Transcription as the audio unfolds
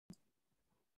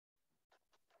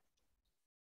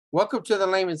Welcome to the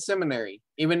Layman Seminary.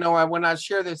 Even though I will not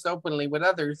share this openly with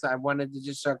others, I wanted to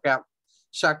just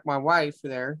shock my wife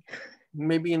there,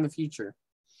 maybe in the future.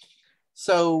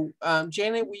 So,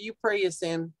 Janet, will you pray us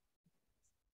in?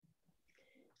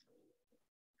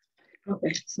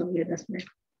 Okay, so let us pray.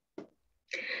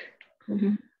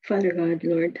 Father God,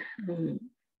 Lord,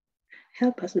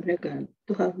 help us, Lord God,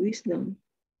 to have wisdom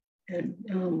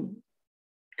and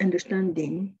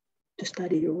understanding to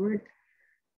study your word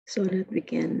so that we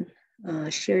can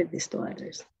share this to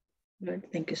others. Lord,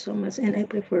 thank you so much. And I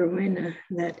pray for Rowena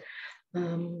that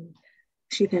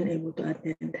she can able to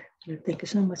attend. Lord, thank you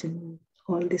so much. And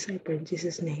all this I pray in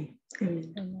Jesus' name.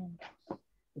 Amen. Amen.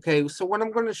 Okay, so what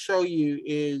I'm going to show you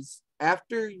is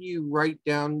after you write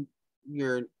down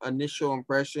your initial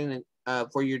impression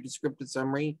for your descriptive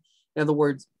summary, in other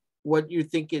words, what you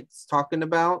think it's talking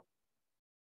about,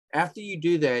 after you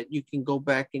do that, you can go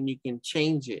back and you can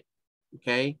change it,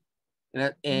 okay?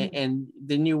 And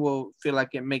then you will feel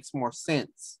like it makes more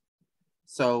sense.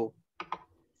 So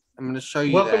I'm going to show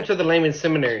you Welcome that. to the Layman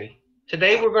Seminary.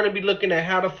 Today we're going to be looking at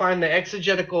how to find the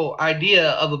exegetical idea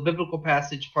of a biblical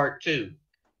passage, part 2.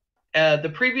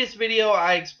 The previous video,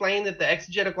 I explained that the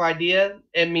exegetical idea,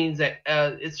 it means that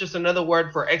it's just another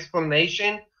word for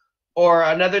explanation, or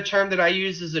another term that I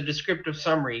use is a descriptive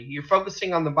summary. You're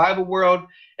focusing on the Bible world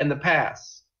and the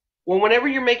past. Well, whenever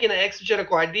you're making an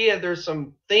exegetical idea, there's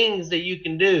some things that you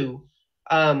can do.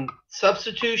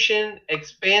 Substitution,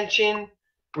 expansion,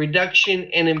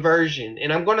 reduction, and inversion.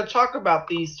 And I'm going to talk about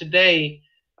these today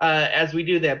as we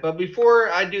do that. But before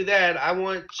I do that, I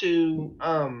want to...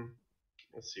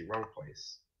 let's see, wrong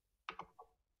place.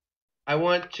 I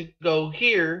want to go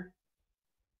here.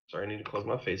 Sorry, I need to close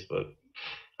my Facebook.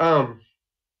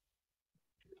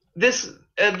 This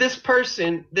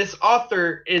person, this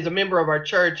author, is a member of our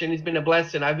church, and he's been a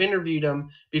blessing. I've interviewed him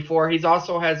before. He's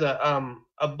also has a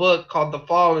book called The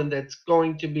Fallen that's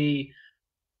going to be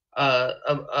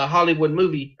a Hollywood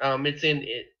movie.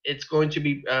 It's going to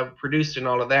be produced and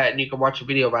all of that, and you can watch a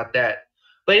video about that.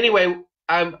 But anyway,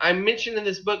 I'm mentioning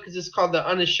this book because it's called The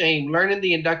Unashamed: Learning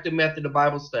the Inductive Method of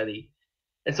Bible Study.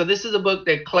 And so this is a book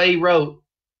that Clay wrote,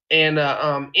 and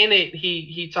in it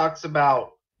he talks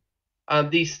about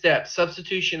these steps: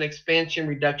 substitution, expansion,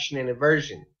 reduction, and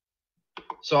inversion.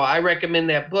 So I recommend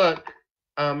that book.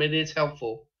 It is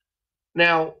helpful.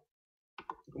 Now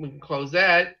we can close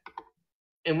that,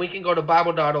 and we can go to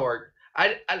Bible.org.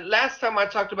 Last time I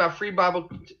talked about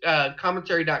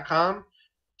freebiblecommentary.com.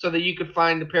 So that you could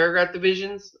find the paragraph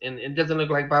divisions, and it doesn't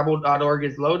look like Bible.org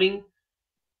is loading.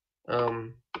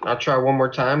 I'll try one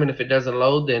more time, and if it doesn't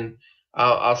load, then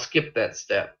I'll skip that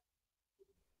step.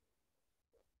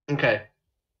 Okay.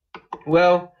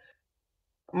 Well,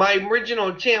 my original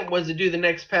intent was to do the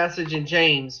next passage in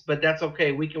James, but that's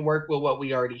okay. We can work with what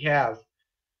we already have.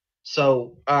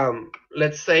 So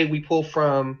let's say we pull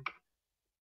from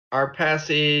our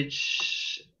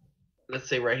passage, let's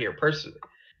say right here,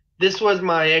 This was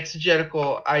my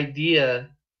exegetical idea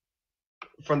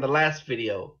from the last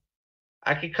video.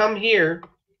 I could come here,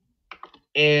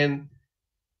 and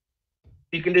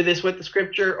you can do this with the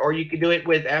scripture, or you can do it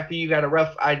with, after you got a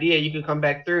rough idea, you can come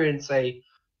back through and say,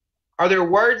 are there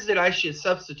words that I should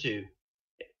substitute?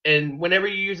 And whenever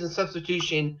you're using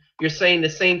substitution, you're saying the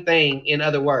same thing in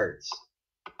other words.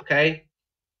 Okay?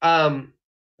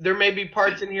 There may be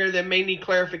parts in here that may need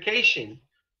clarification.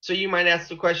 So you might ask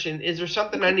the question, is there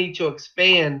something I need to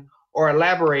expand or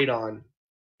elaborate on?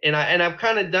 And I've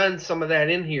kind of done some of that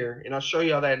in here, and I'll show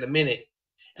you all that in a minute.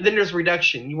 And then there's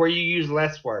reduction, where you use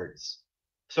less words.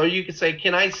 So you could say,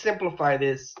 can I simplify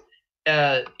this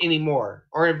anymore?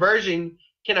 Or inversion,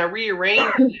 can I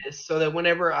rearrange this so that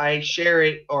whenever I share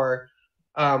it or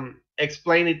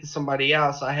explain it to somebody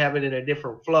else, I have it in a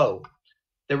different flow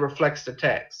that reflects the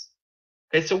text.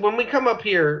 Okay, so when we come up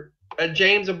here,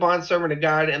 James, a bondservant of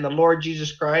God, and the Lord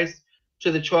Jesus Christ, to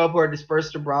the 12 who are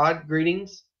dispersed abroad,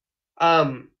 greetings.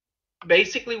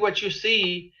 Basically what you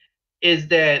see is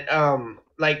that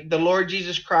like the Lord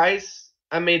Jesus Christ,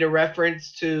 I made a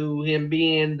reference to him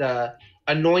being the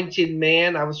anointed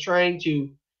man. I was trying to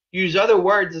use other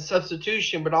words in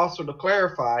substitution, but also to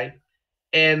clarify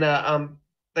and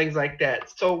things like that.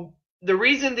 So the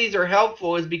reason these are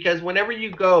helpful is because whenever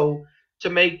you go to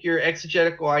make your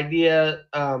exegetical idea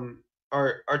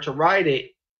or to write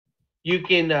it, you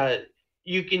can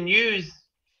use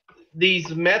these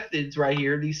methods right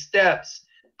here, these steps,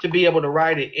 to be able to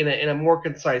write it in a more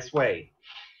concise way.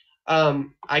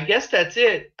 I guess that's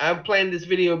it. I planned this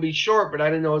video to be short, but I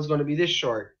didn't know it was going to be this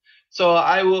short. So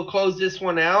I will close this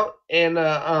one out, and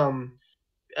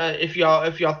if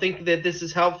y'all think that this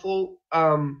is helpful,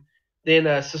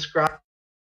 then subscribe.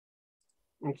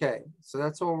 Okay, so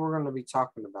that's what we're going to be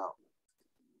talking about.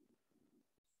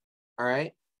 All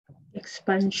right.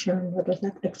 Expansion. What was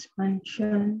that?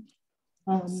 Expansion.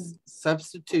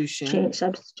 Substitution. Change,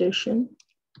 substitution.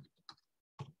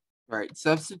 Right.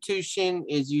 Substitution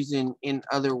is using in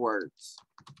other words.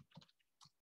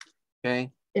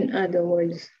 Okay. In other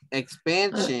words.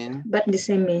 Expansion. But the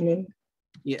same meaning.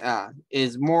 Yeah,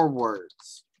 is more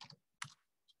words.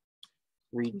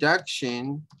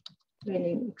 Reduction.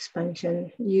 Meaning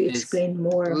expansion. You explain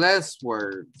more. Less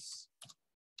words.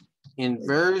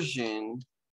 Inversion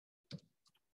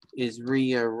is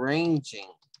rearranging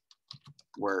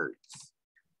words.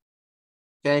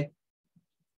 Okay.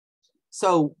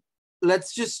 So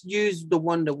let's just use the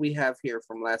one that we have here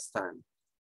from last time.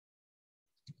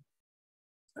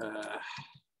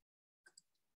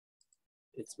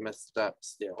 It's messed up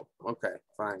still. Okay,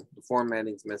 fine. The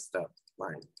formatting's messed up.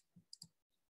 Fine.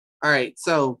 All right,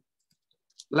 so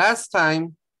last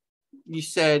time you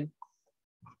said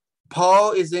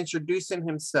Paul is introducing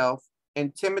himself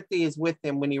and Timothy is with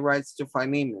him when he writes to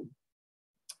Philemon.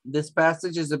 This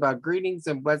passage is about greetings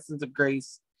and blessings of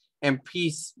grace and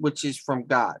peace, which is from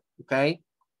God, okay?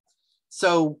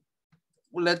 So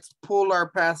let's pull our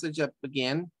passage up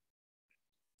again.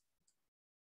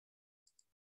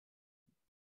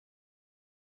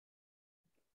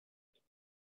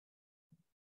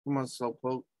 Come on,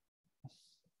 Slowpoke.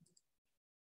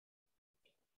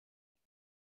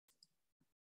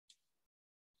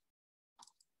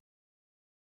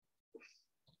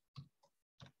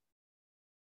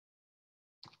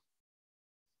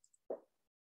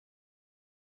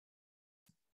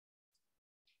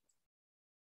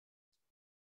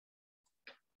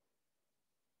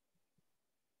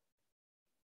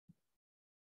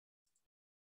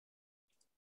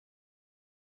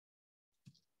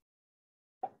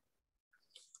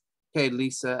 Okay,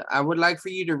 Lisa, I would like for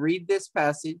you to read this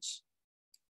passage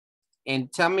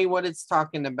and tell me what it's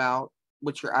talking about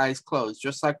with your eyes closed,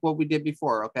 just like what we did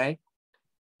before, okay?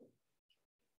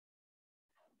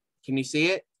 Can you see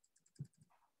it?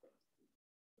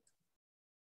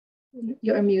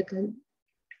 You're muted,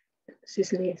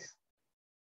 Cicely.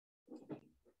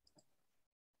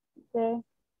 Okay.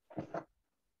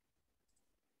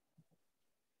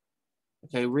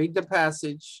 Okay, read the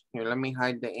passage. Here, let me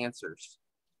hide the answers.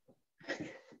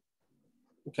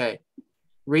 Okay,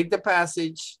 read the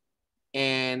passage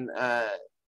and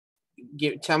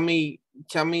tell me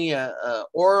a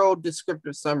oral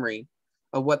descriptive summary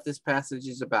of what this passage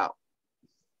is about.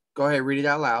 Go ahead, read it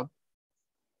out loud.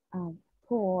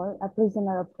 Paul, a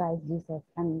prisoner of Christ Jesus,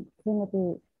 and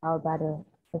Timothy, our brother,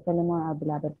 to Philemon, our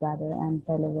beloved brother and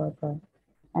fellow worker,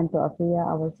 and to Apphia,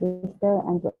 our sister,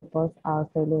 and to Apollos, our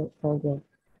fellow soldier,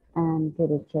 and to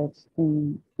the church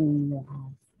in your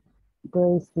house.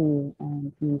 Grace to you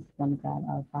and peace from God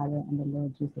our Father and the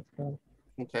Lord Jesus Christ.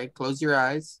 Okay, close your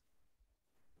eyes.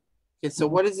 Okay, so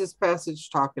what is this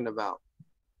passage talking about?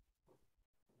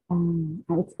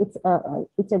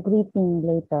 It's a greeting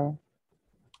later.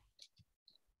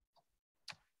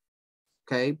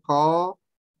 Okay, Paul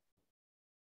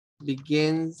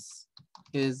begins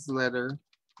his letter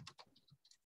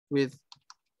with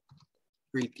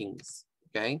greetings.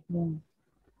 Okay. Yeah.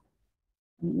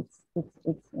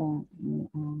 All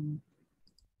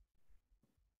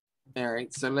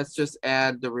right, so let's just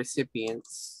add the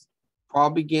recipients.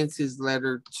 Paul begins his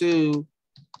letter to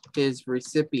his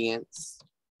recipients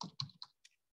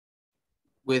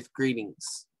with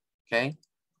greetings. Okay,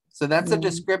 so that's a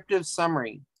descriptive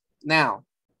summary. Now,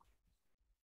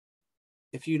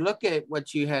 if you look at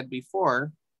what you had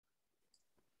before,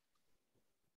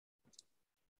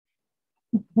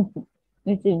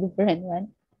 it's a different one.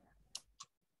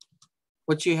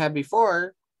 What you had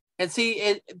before, and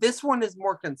see, this one is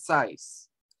more concise.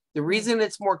 The reason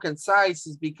it's more concise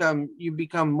is you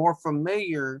become more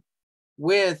familiar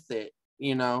with it,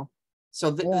 you know.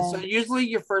 So, so usually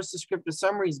your first descriptive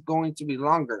summary is going to be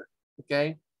longer.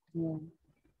 Okay. Yeah.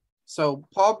 So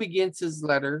Paul begins his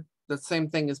letter. The same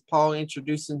thing as Paul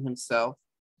introducing himself.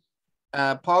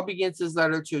 Paul begins his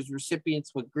letter to his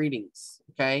recipients with greetings.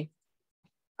 Okay.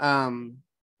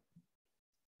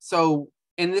 So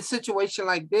in this situation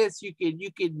like this, you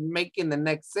could make in the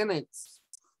next sentence,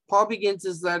 Paul begins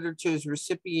his letter to his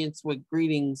recipients with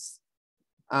greetings.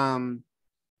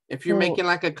 If you're making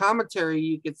like a commentary,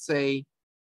 you could say,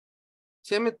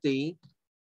 Timothy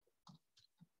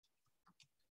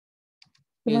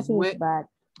is with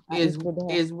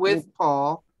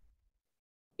Paul,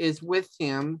 is with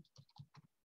him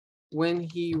when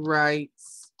he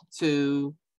writes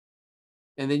to,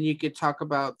 and then you could talk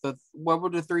about what were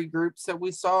the three groups that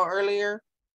we saw earlier?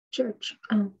 Church.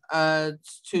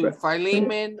 To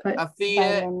Philemon,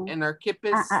 Aphia, and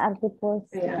Archippus. Archippus,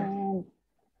 Yeah. and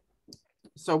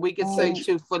so we could say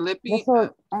to Philippi,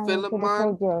 to the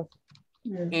Philemon, soldiers.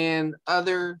 and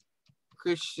other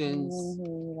Christians He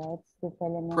writes to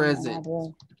Philemon present.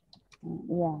 and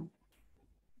other,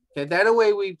 Okay, that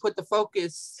way we put the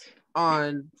focus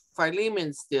on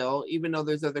Philemon still, even though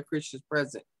there's other Christians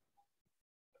present.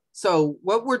 So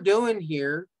what we're doing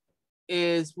here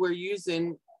is we're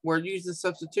using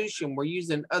substitution. We're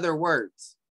using other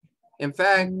words. In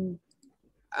fact,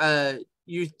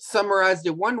 you summarized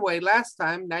it one way last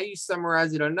time. Now you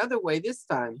summarize it another way this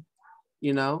time.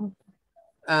 You know.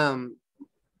 All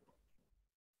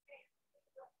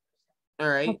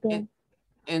right. Okay.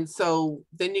 And so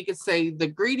then you could say the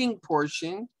greeting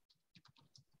portion.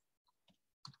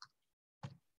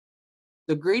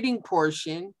 The greeting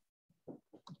portion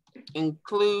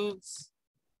includes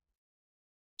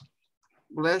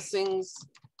blessings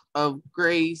of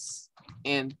grace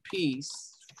and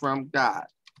peace from God.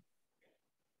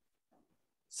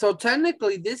 So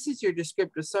technically, this is your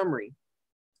descriptive summary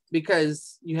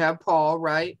because you have Paul,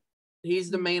 right?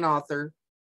 He's the main author.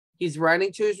 He's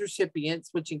writing to his recipients,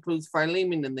 which includes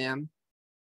Philemon and them,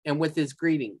 and with his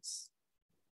greetings.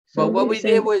 So but what we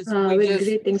did was we just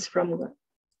greetings from God,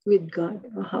 with God.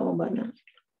 Or how about that?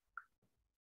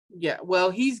 Yeah, well,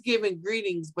 he's giving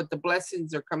greetings, but the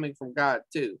blessings are coming from God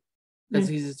too, because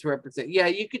he's his representative. Yeah,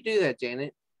 you could do that,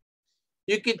 Janet.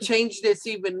 You could change this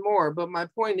even more, but my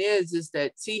point is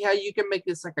that see how you can make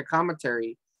this like a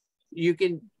commentary. You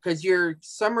can, because your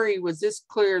summary was this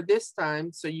clear this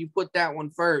time, so you put that one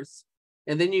first,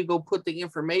 and then you go put the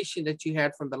information that you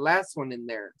had from the last one in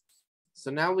there. So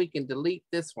now we can delete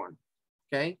this one,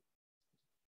 okay?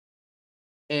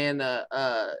 And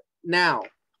now,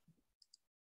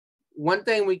 one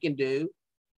thing we can do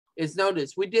is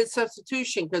notice we did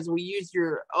substitution because we used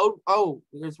your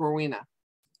here's Rowena.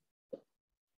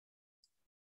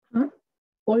 Huh?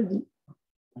 Old.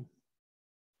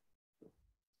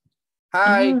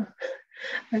 Hi.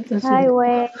 Hi,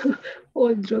 Wayne.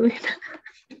 Old Rowena.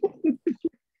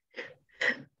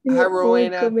 Hi,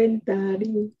 Rowena.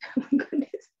 Commentary.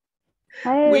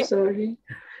 Hi. Sorry.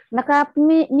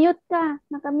 Naka-mute ka.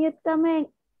 Naka-mute ka, Meg.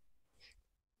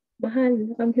 Mahal,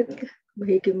 naka-mute ka.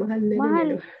 Mahigit mahal na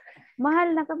rin.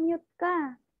 Mahal, naka-mute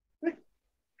ka.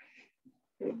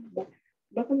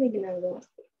 Baka may ginagawa.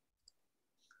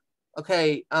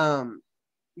 Okay,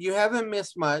 you haven't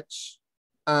missed much.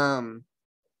 I'm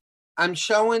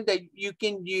showing that you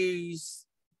can use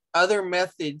other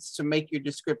methods to make your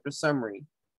descriptive summary.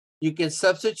 You can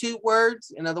substitute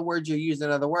words. In other words, you're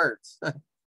using other words.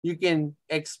 You can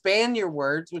expand your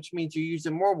words, which means you're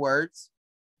using more words.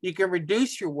 You can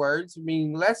reduce your words,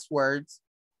 meaning less words,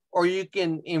 or you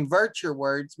can invert your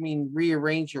words, meaning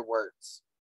rearrange your words.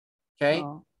 Okay?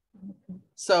 Oh.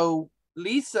 So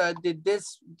Lisa did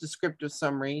this descriptive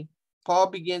summary.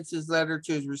 Paul begins his letter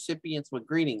to his recipients with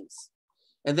greetings.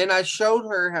 And then I showed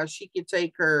her how she could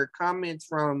take her comments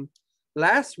from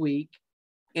last week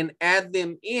and add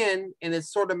them in, and it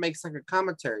sort of makes like a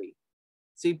commentary.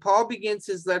 See, Paul begins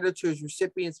his letter to his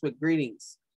recipients with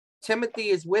greetings. Timothy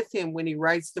is with him when he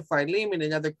writes to Philemon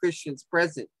and other Christians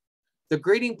present. The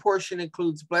greeting portion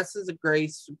includes blessings of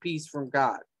grace and peace from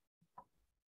God.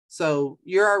 So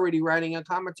you're already writing a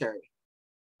commentary,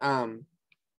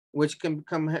 which can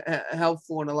become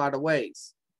helpful in a lot of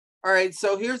ways. All right,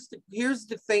 so here's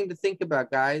the thing to think about,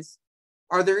 guys.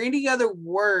 Are there any other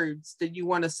words that you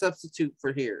want to substitute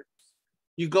for here?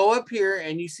 You go up here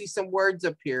and you see some words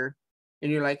up here,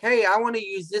 and you're like, hey, I want to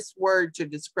use this word to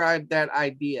describe that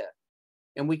idea.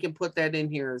 And we can put that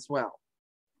in here as well.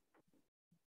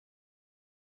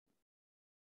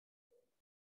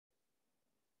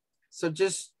 So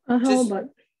just about,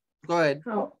 go ahead.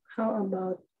 How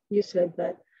about you said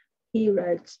that he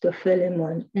writes to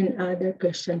Philemon and other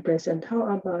Christian present. How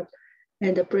about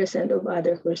in the presence of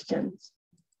other Christians?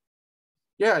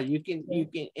 Yeah, you can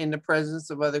in the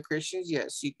presence of other Christians.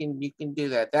 Yes, you can do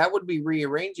that. That would be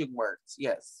rearranging words.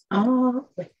 Yes. Oh,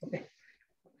 okay.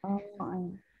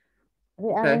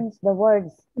 Rearrange the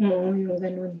words.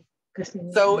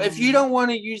 So if you don't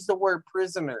want to use the word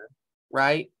prisoner,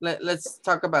 right? Let's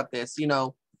talk about this. You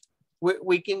know,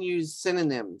 we can use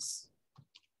synonyms.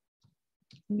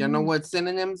 You know what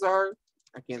synonyms are?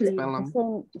 I can't spell them.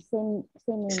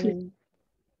 Synonym.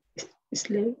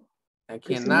 Slave. I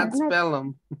cannot spell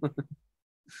them.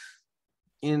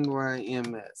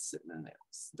 NYMS,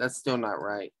 synonyms. That's still not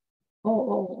right.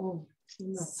 Oh.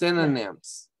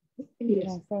 Synonyms.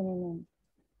 Yes. Synonym.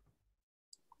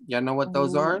 Y'all know what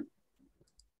those are?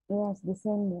 Yes, the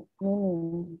same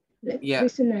meaning. Like yeah.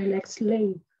 Prisoner, like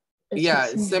slave. Yeah,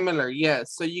 it's similar.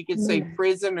 Yes. So you could say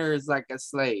prisoner is like a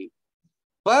slave.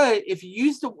 But if you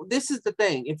use this is the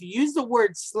thing. If you use the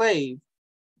word slave,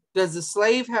 does the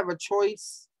slave have a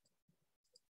choice?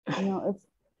 No,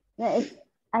 it's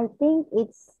I think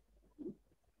it's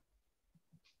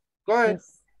Go ahead.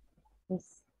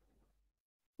 it's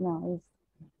no,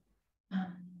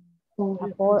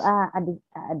 Paul. a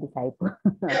disciple.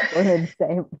 Paul a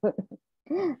disciple.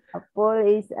 Paul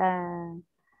is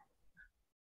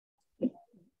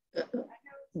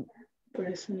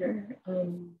Prisoner.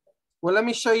 Well, let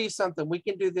me show you something. We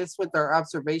can do this with our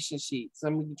observation sheets.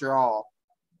 Let me draw. All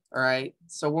right.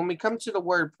 So when we come to the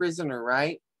word prisoner,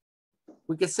 right?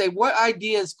 We can say what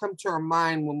ideas come to our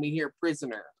mind when we hear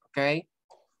prisoner. Okay.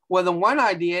 Well, the one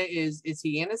idea is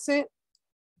he innocent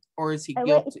or is he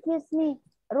guilty? wait, excuse me.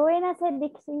 Rowena said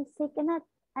she cannot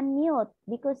unmute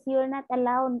because you're not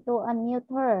allowed to unmute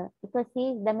her because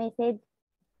she's the message.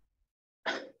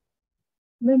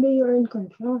 Maybe you're in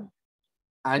control.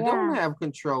 I don't have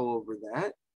control over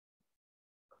that.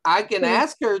 I can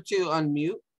ask her to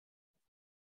unmute.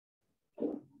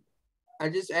 I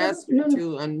just asked her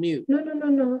to unmute.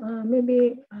 No.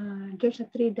 Maybe there's a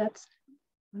 3 dots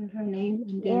on her name,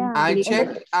 and then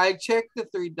I checked the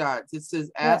 3 dots. It says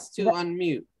ask to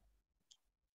unmute.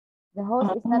 The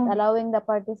host is not allowing the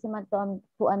participant to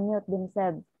unmute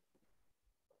themselves.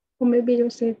 Or maybe your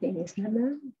setting is not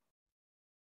that.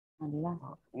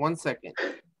 1 second.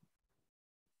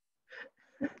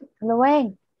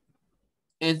 Luweng.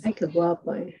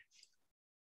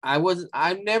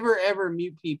 I never ever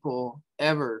mute people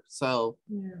ever. So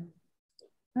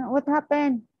What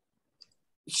happened?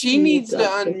 She needs to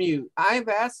unmute. I've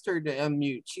asked her to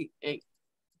unmute.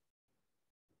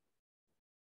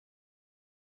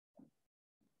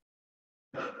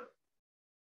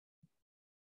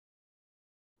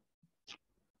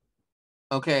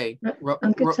 Okay.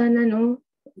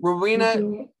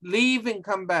 Rowena, leave and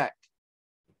come back.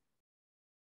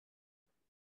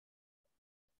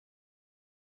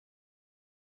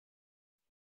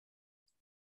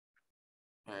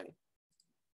 All right.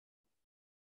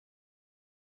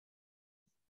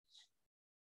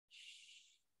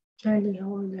 Charlie, how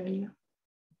old are you?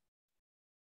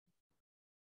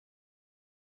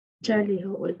 Charlie,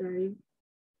 how old are you?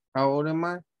 How old am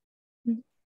I?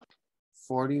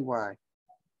 40. Why?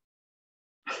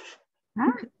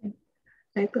 Huh?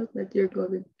 I thought that you're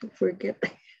going to forget.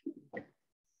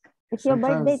 It's your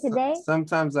birthday today?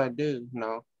 Sometimes I do.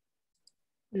 No.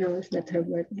 No, it's not her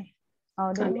birthday.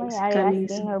 Oh, then why are you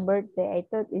asking her birthday? I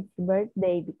thought it's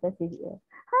birthday because it's...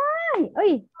 Hi!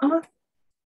 Oi!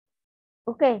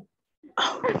 Okay.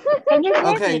 Can you hear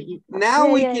Okay, me? now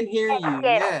we can hear you.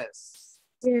 Yes.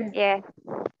 Yeah.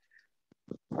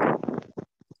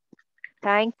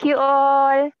 Thank you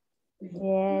all. Yes.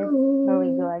 Here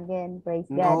we go again. Praise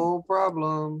God. No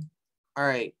problem. All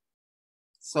right.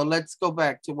 So let's go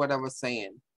back to what I was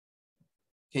saying.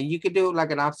 Okay, you could do it like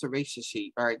an observation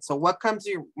sheet. All right. So what comes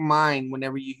to your mind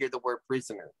whenever you hear the word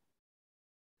prisoner?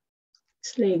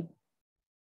 Slave.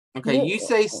 Okay, you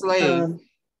say slave.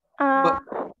 No,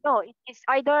 it is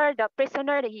either the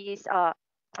prisoner, he is a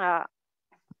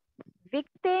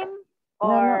victim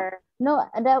or... No,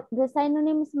 the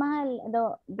synonyms,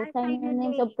 mahal. The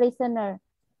synonyms of prisoner.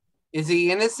 Is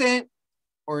he innocent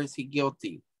or is he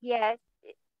guilty? Yes.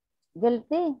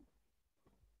 Guilty.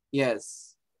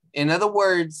 Yes. In other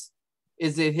words,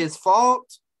 is it his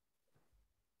fault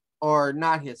or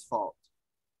not his fault?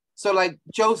 So like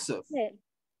Joseph. Yes.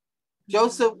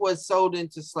 Joseph was sold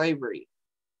into slavery.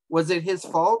 Was it his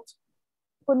fault?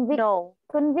 Convict. No.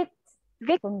 Convict.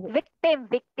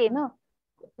 Victim. No.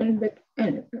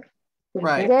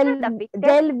 Right.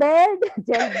 Jailbird.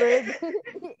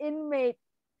 Inmate.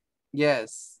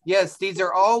 Yes. Yes, these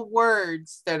are all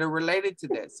words that are related to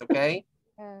this, okay?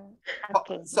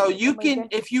 Okay. So you can,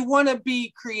 if you want to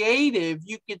be creative,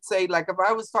 you could say, like, if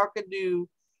I was talking to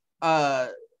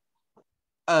a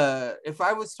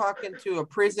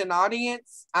prison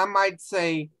audience, I might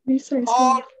say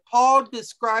Paul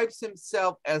describes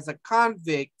himself as a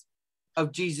convict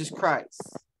of Jesus Christ.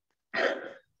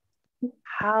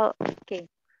 How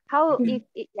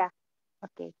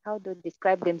to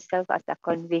describe themselves as a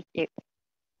convict?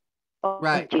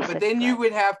 Right, but then you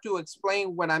would have to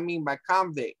explain what I mean by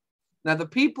convict. Now, the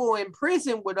people in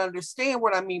prison would understand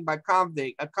what I mean by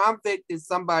convict. A convict is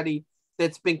somebody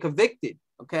that's been convicted,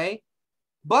 okay?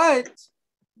 But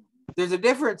there's a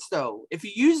difference, though. If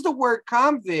you use the word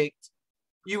convict,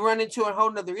 you run into a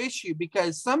whole nother issue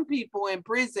because some people in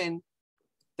prison,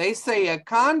 they say a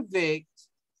convict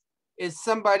is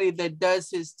somebody that does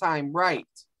his time right,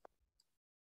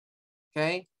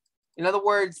 okay? In other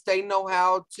words, they know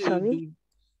how to Sorry?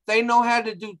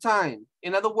 do time.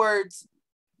 In other words,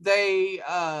 they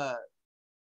a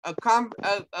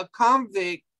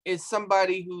convict is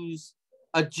somebody who's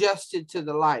adjusted to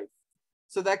the life.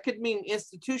 So that could mean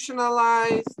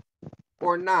institutionalized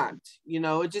or not. You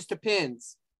know, it just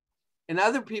depends. And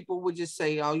other people would just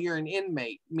say, "Oh, you're an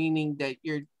inmate," meaning that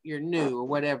you're new or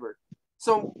whatever.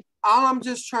 So all I'm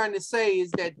just trying to say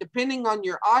is that depending on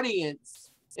your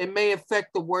audience, it may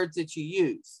affect the words that you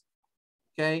use.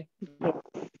 Okay.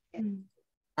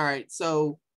 All right.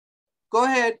 So go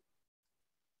ahead.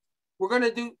 We're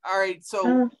gonna do. All right.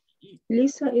 So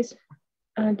Lisa is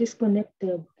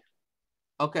disconnected.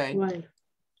 okay. Why?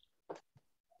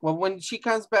 Well, when she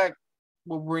comes back,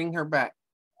 we'll bring her back.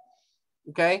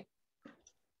 Okay.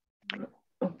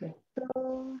 Okay.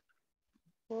 So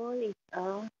Paul is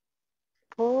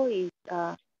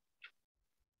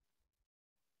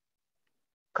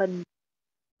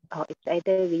it's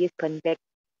either we use convict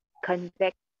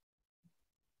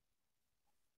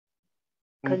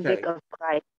Okay. of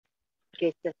Christ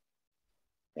Jesus.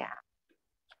 Yeah.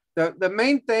 The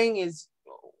main thing is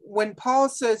when Paul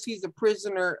says he's a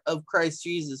prisoner of Christ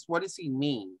Jesus, what does he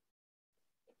mean?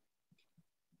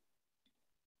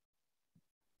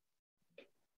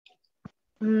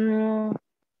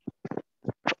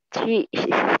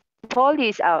 Paul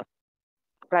is out,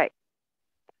 right?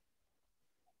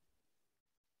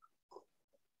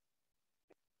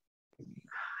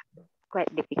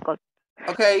 Quite difficult.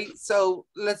 Okay, so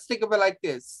let's think of it like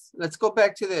this. Let's go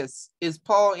back to this. Is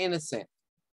Paul innocent?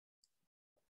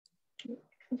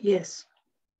 Yes.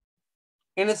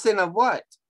 Innocent of what?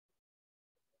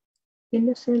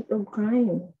 Innocent of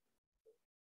crime.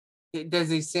 Does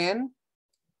he sin?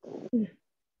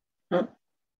 Huh?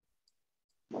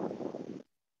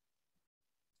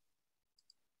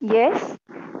 Yes.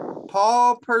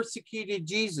 Paul persecuted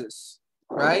Jesus,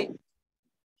 right?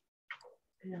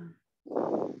 Yeah.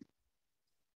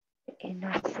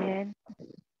 Innocent.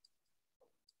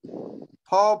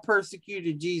 Paul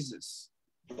persecuted Jesus.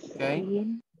 Okay.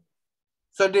 Sin.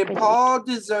 So did Paul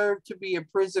deserve to be a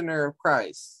prisoner of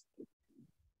Christ?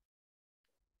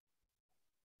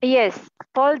 Yes,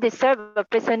 Paul deserved a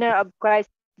prisoner of Christ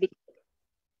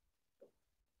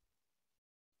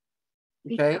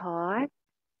Okay.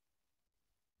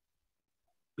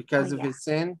 Because of his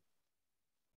sin?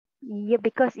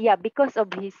 Because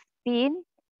of his sin.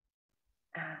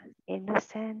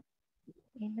 Innocent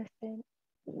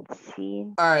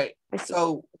sin. All right.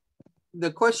 So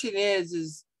the question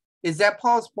is that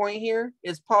Paul's point here?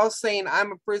 Is Paul saying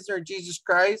I'm a prisoner of Jesus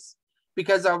Christ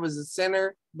because I was a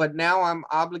sinner, but now I'm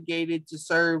obligated to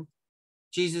serve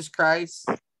Jesus Christ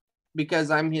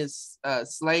because I'm his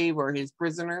slave or his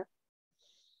prisoner?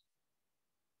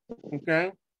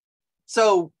 Okay.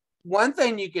 So one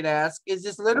thing you could ask, is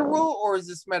this literal or is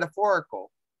this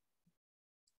metaphorical?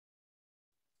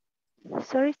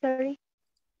 Sorry.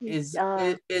 Is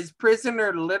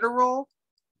prisoner literal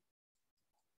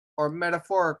or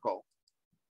metaphorical?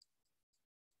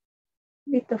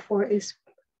 Metaphor is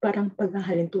parang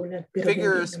paghahalin tulad.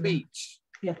 Figure of speech.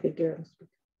 Yeah, figure of speech.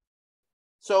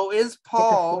 So is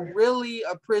Paul Metaphor. really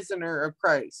a prisoner of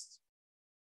Christ?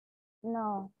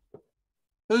 No.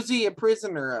 Who's he a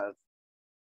prisoner of?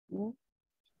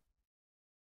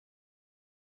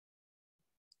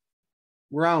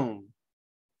 Rome.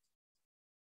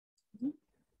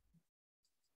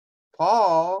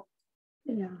 Paul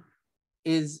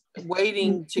is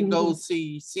waiting to go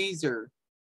see Caesar,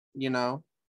 you know.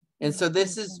 And so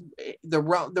this is the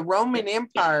Roman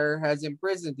Empire has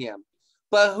imprisoned him.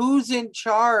 But who's in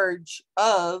charge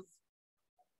of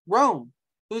Rome?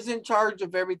 Who's in charge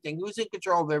of everything? Who's in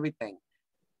control of everything?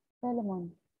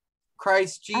 Philemon.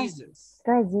 Christ Jesus.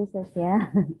 Christ Jesus, yeah.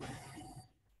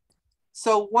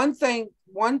 So one thing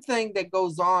that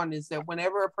goes on is that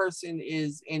whenever a person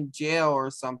is in jail or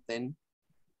something,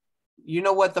 you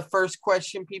know what the first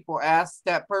question people ask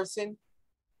that person?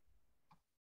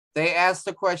 They ask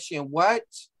the question, what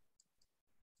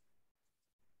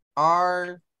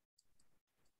are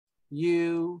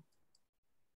you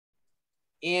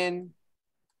in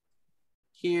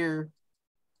here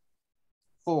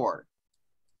for?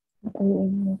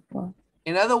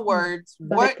 In other words,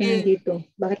 what is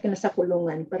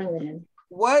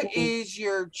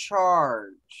your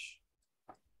charge?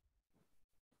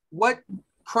 What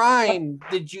crime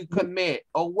did you commit?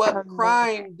 Or what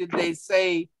crime did they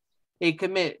say he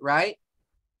commit, right?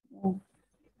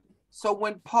 So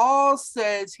when Paul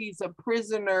says he's a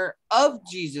prisoner of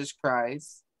Jesus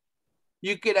Christ,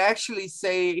 you could actually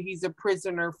say he's a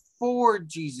prisoner for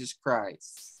Jesus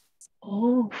Christ.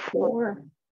 Oh, for.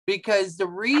 Because the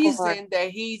reason that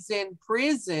he's in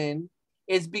prison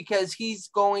is because he's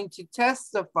going to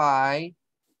testify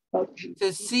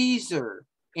to Caesar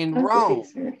in Rome.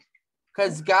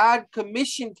 Because God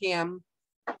commissioned him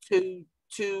to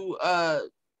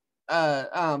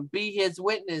be his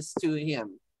witness to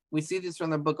him. We see this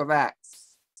from the book of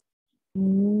Acts.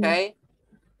 Okay,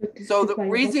 so the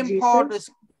reason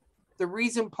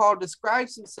Paul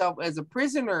describes himself as a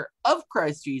prisoner of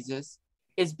Christ Jesus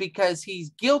is because he's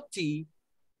guilty.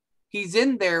 He's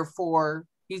in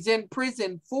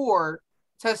prison for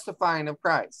testifying of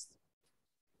Christ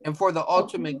and for the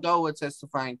ultimate goal of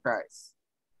testifying Christ.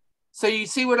 So you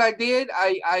see what I did?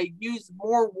 I used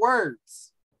more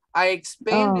words. I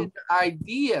expanded the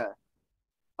idea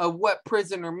of what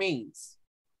prisoner means.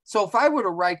 So if I were to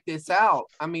write this out,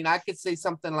 I mean, I could say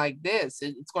something like this.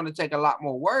 It's going to take a lot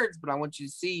more words, but I want you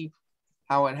to see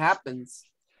how it happens.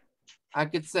 I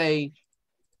could say,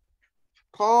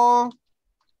 Paul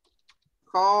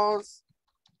calls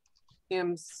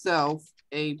himself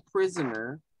a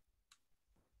prisoner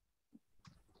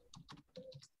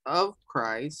of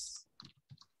Christ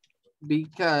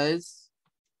because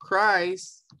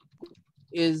Christ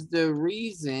is the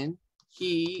reason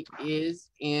he is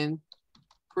in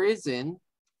prison,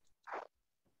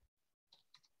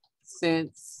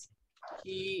 since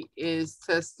he is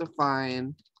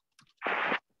testifying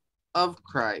of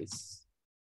Christ.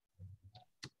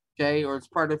 Okay, or it's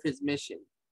part of his mission.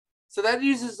 So that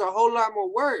uses a whole lot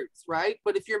more words, right?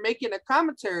 But if you're making a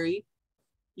commentary,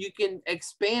 you can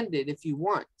expand it if you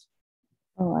want.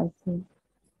 Oh, I see.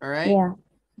 All right? Yeah.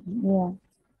 Yeah.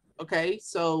 Okay,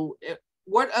 so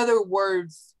what other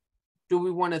words do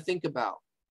we want to think about?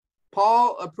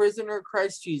 Paul, a prisoner of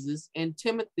Christ Jesus, and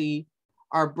Timothy,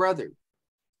 our brother.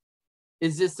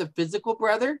 Is this a physical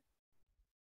brother?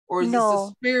 Or is this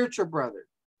a spiritual brother?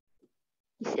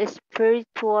 It's a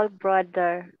spiritual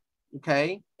brother.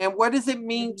 Okay, and what does it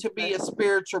mean to be a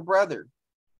spiritual brother?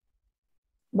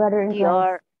 Brother in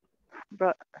Christ.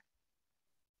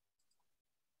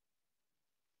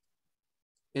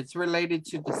 It's related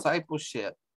to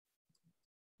discipleship.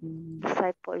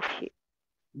 Discipleship.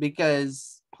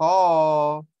 Because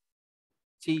Paul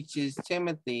teaches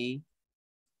Timothy,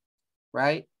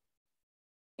 right?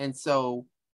 And so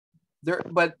there,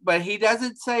 but he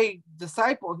doesn't say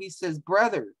disciple, he says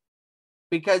brother,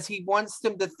 because he wants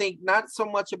them to think not so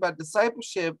much about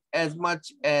discipleship as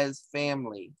much as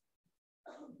family.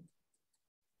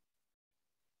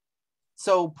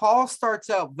 So Paul starts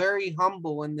out very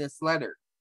humble in this letter.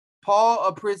 Paul,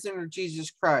 a prisoner of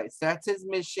Jesus Christ. That's his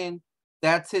mission.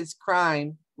 That's his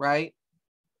crime, right?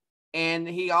 And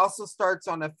he also starts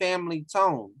on a family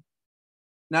tone.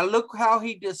 Now look how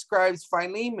he describes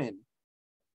Philemon.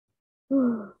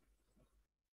 To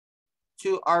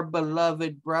our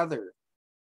beloved brother.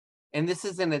 And this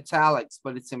is in italics,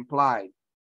 but it's implied.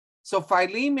 So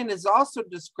Philemon is also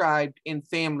described in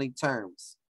family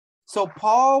terms. So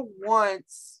Paul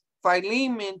wants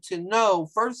Philemon to know,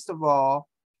 first of all,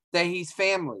 that he's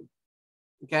family.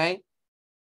 Okay?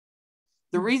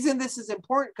 The reason this is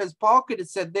important, because Paul could have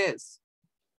said this.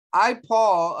 I,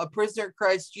 Paul, a prisoner of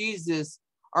Christ Jesus,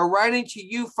 are writing to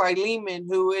you, Philemon,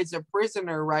 who is a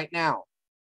prisoner right now.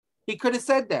 He could have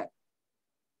said that.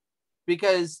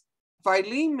 Because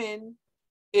Philemon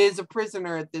is a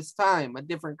prisoner at this time, a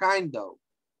different kind though.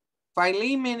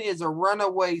 Philemon is a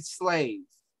runaway slave.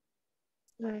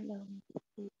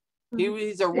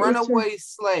 He's a runaway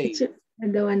slave.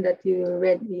 It's the one that you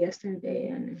read yesterday.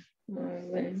 And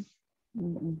when.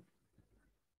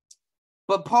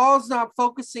 But Paul's not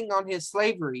focusing on his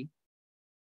slavery.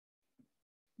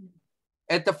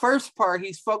 At the first part,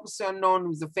 he's focusing on knowing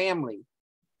who's a family.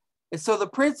 And so the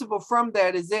principle from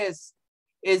that is this,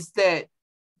 is that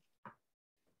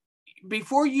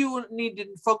before you need to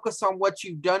focus on what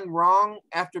you've done wrong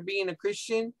after being a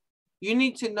Christian, you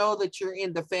need to know that you're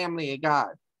in the family of God.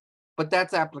 But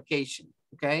that's application,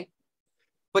 okay?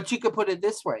 But you could put it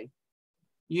this way.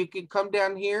 You can come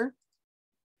down here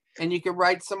and you can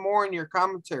write some more in your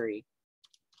commentary.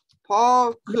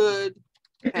 Paul could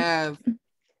have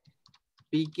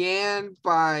began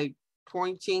by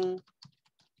pointing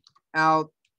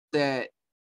out that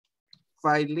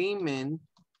Philemon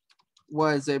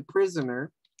was a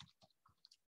prisoner,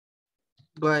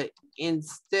 but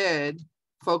instead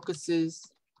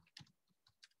focuses,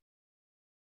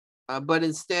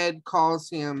 instead calls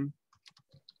him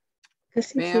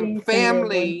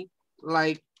family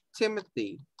like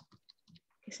Timothy.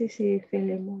 Kasi si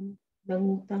Philemon,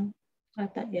 nangutang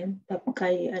ata yan. Tapos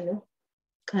kay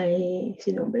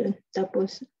sino ba yun?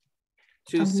 Tapos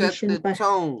to set the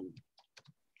tone.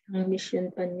 ang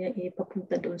mission pa niya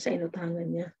papunta doon sa inutangan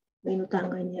niya. Ang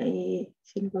inutangan niya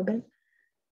sino ba?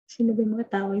 Sino ba yung mga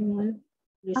tao yung mga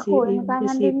Ako,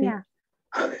 inutangan din niya.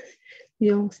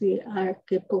 Yung si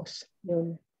Archipos.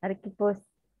 Yun. Archipos.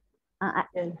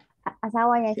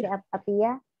 Asawa niya si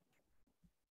Apia?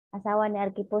 Asawa ni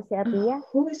Archipos si Apia?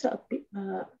 Who is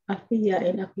Apia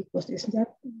and Archipos? Is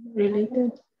that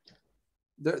related?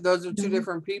 Those are two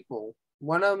different people.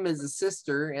 One of them is a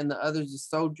sister and the other is a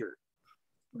soldier.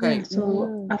 Okay. Yeah,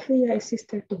 so Apia is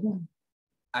sister to whom?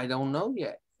 I don't know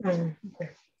yet. Okay.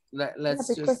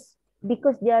 Let's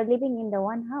because they are living in the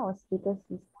one house, because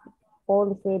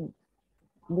Paul said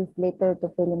this letter to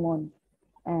Philemon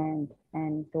and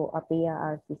to Apia,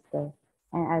 our sister,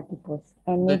 and Archipus.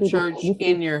 And the maybe church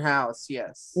in your house,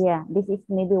 yes. Yeah, this is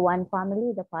maybe one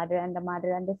family, the father and the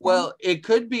mother and the son. Well, it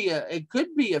could be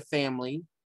a family,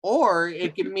 or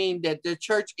it could mean that the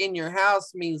church in your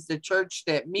house means the church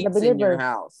that meets in your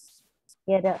house.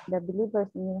 Yeah, the believers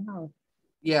in your house.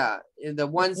 Yeah, the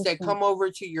ones that come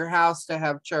over to your house to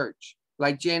have church,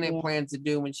 like Janet plans to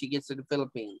do when she gets to the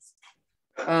Philippines.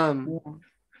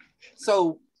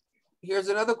 So here's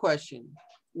another question.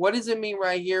 What does it mean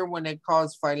right here when it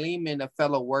calls Philemon a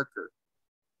fellow worker?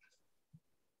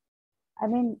 I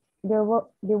mean, they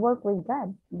work with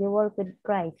God. They work with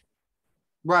Christ.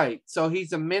 Right. So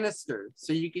he's a minister.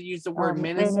 So you could use the word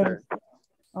minister.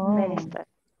 Minister.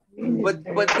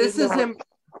 But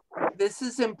this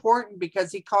is important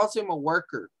because he calls him a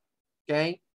worker.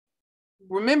 Okay.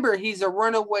 Remember, he's a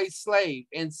runaway slave,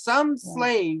 and some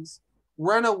slaves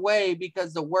run away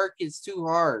because the work is too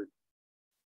hard.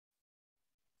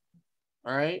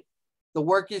 All right. The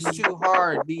work is too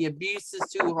hard. The abuse is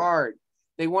too hard.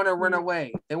 They want to run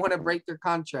away. They want to break their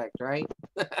contract, right?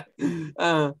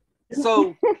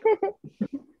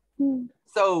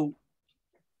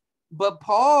 But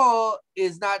Paul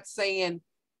is not saying,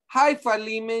 hi,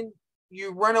 Philemon,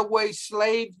 you runaway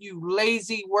slave, you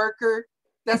lazy worker.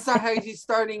 That's not how he's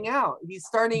starting out. He's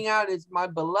starting out as my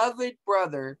beloved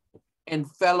brother and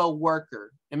fellow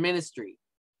worker in ministry.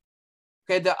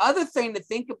 Okay, the other thing to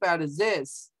think about is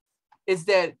this, is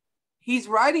that he's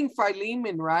writing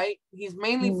Philemon, right? He's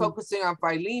mainly focusing on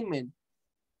Philemon,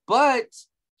 but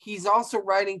he's also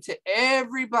writing to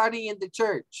everybody in the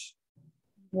church.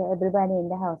 Yeah, everybody in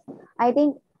the house. I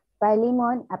think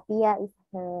Philemon, Apia is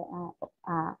her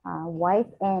wife,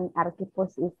 and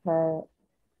Archippus is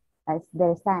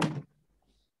their son.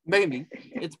 Maybe,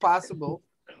 it's possible.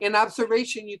 In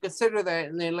observation, you consider that,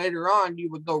 and then later on, you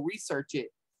would go research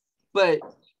it. But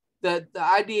the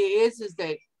idea is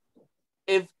that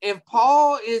if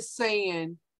Paul is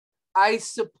saying, I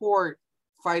support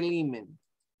Philemon,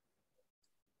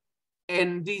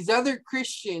 and these other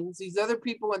Christians, these other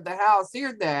people in the house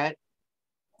hear that,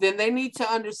 then they need to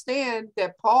understand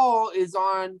that Paul is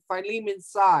on Philemon's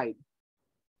side.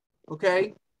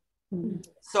 Okay?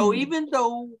 So even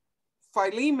though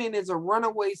Philemon is a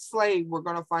runaway slave, we're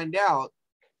going to find out,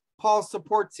 Paul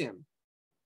supports him.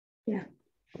 Yeah.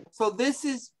 So this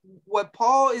is what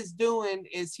Paul is doing,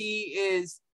 is he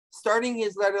is starting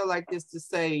his letter like this to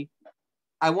say,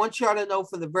 I want y'all to know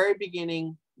from the very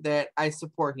beginning that I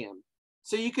support him.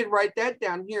 So you can write that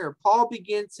down here. Paul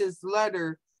begins his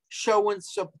letter showing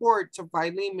support to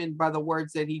Philemon by the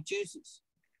words that he chooses.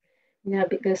 Yeah,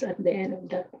 because at the end of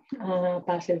that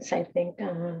passage, I think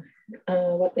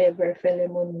whatever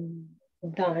Philemon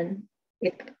done,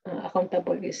 it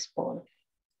accountable is Paul.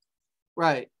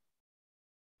 Right.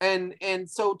 And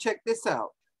so check this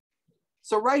out.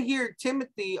 So right here,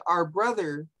 Timothy, our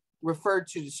brother, referred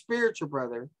to the spiritual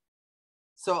brother.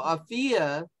 So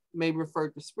Aphia may refer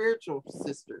to spiritual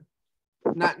sister,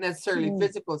 not necessarily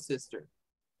physical sister.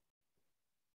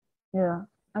 Yeah,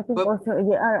 I think also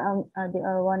they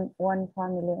are one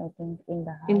family, I think, in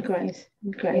the house. In Christ.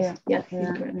 Yeah.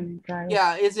 In Christ.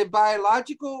 Yeah, is it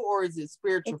biological or is it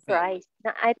spiritual? In Christ.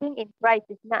 No, I think in Christ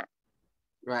is not.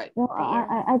 Right. No,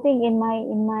 I think in my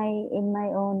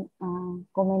own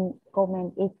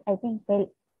comment is, I think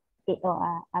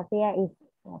Aphia is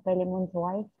Philemon's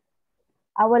wife.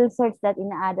 I will search that in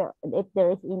other, if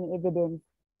there is any evidence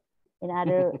in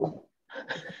other.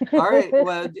 All right.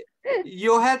 Well,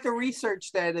 you'll have to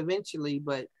research that eventually,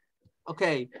 but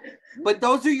okay. But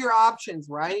those are your options,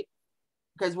 right?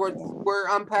 Because we're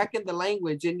unpacking the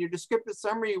language, and your descriptive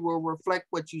summary will reflect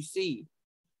what you see.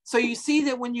 So you see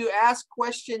that when you ask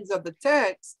questions of the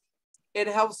text, it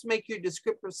helps make your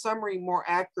descriptive summary more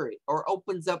accurate or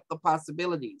opens up the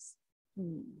possibilities.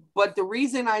 But the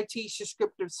reason I teach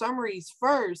descriptive summaries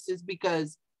first is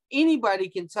because anybody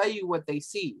can tell you what they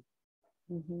see.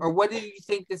 Or what do you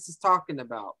think this is talking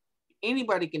about?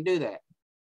 Anybody can do that.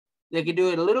 They can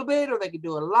do it a little bit or they can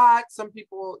do a lot. Some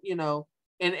people, you know,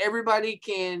 and everybody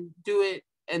can do it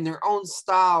in their own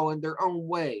style and their own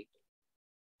way.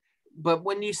 But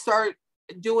when you start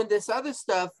doing this other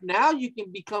stuff, now you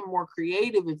can become more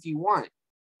creative if you want.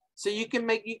 So you can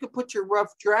put your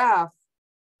rough draft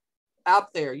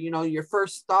out there, you know, your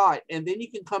first thought, and then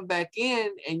you can come back in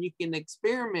and you can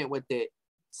experiment with it.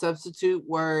 Substitute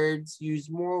words, use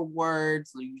more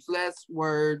words, use less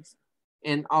words,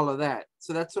 and all of that.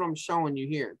 So that's what I'm showing you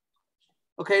here.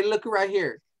 Okay, look right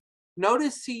here.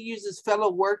 Notice he uses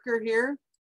fellow worker here,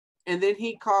 and then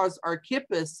he calls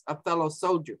Archippus a fellow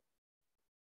soldier.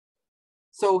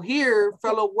 So here,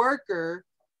 fellow worker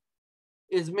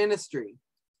is ministry,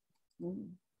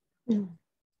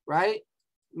 right?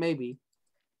 Maybe.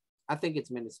 I think it's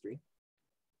ministry.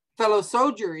 Fellow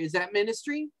soldier, is that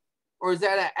ministry? Or is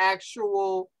that an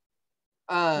actual...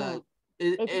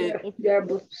 they are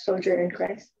both soldier in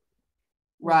Christ.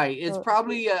 Right. It's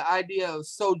probably an idea of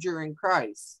soldier in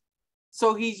Christ.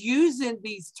 So he's using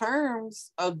these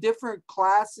terms of different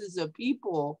classes of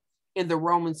people in the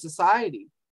Roman society.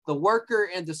 The worker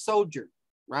and the soldier,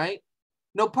 right?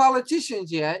 No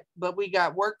politicians yet, but we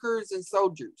got workers and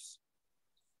soldiers.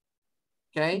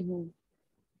 Okay? Mm-hmm.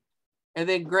 And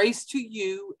then grace to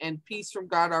you and peace from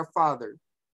God our Father.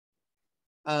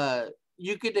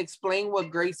 You could explain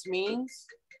what grace means?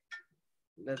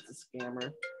 That's a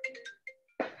scammer.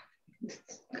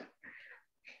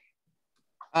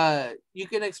 You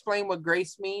can explain what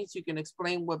grace means. You can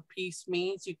explain what peace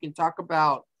means. You can talk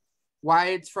about why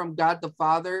it's from God the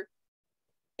Father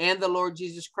and the Lord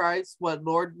Jesus Christ, what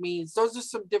Lord means. Those are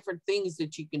some different things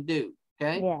that you can do,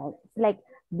 okay? Yeah, it's like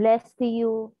blessed to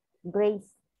you, grace,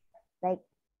 like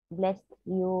blessed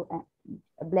you,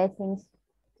 blessings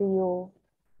to you,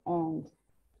 and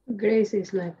grace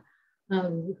is like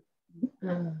love,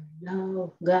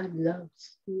 God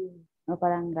loves you. No,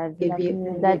 parang God Give loves you,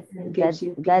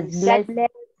 you. God bless.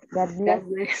 God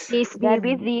bless. Peace be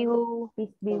with you.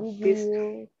 Peace be with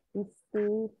you. Peace.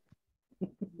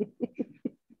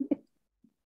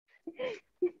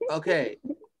 Okay.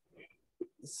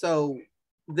 So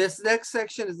this next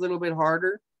section is a little bit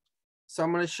harder. So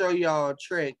I'm going to show y'all a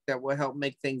trick that will help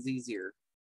make things easier.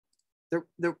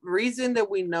 The reason that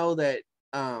we know that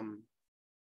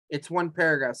it's one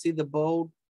paragraph. See the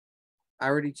bold? I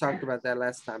already talked about that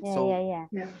last time.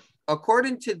 Yeah.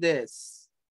 According to this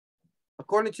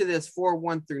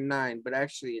 4:1 through 9, but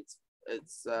actually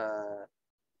it's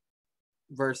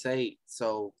verse 8.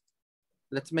 So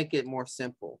let's make it more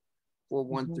simple.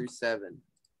 4:1 through 7.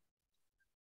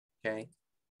 Okay.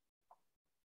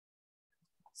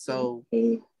 So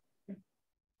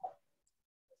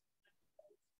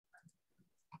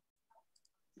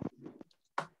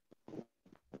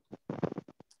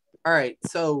all right,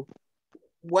 so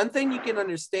one thing you can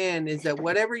understand is that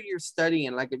whatever you're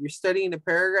studying, like if you're studying a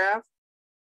paragraph,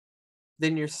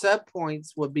 then your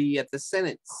subpoints will be at the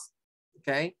sentence,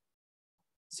 okay?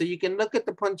 So you can look at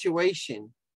the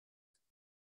punctuation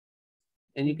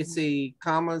and you can see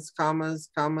commas, commas,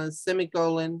 commas,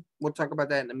 semicolon. We'll talk about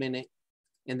that in a minute.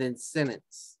 And then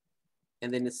sentence.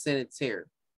 And then the sentence here.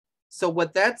 So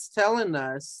what that's telling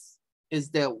us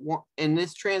is that in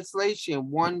this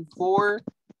translation, 1:4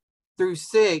 through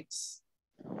 6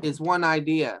 is one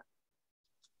idea.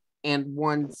 And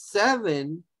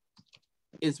 1:7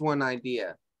 is one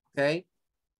idea. Okay.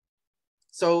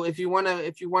 So if you want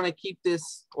to keep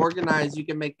this organized, you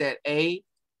can make that A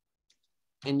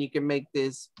and you can make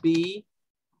this B,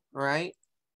 all right?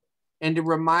 And to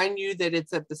remind you that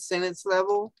it's at the sentence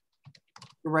level,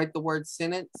 you write the word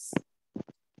sentence.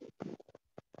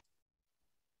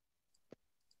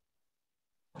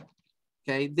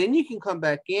 Okay, then you can come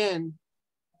back in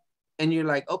and you're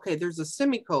like, okay, there's a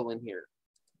semicolon here.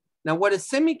 Now what a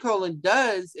semicolon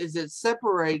does is it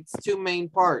separates two main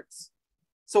parts.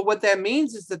 So what that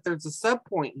means is that there's a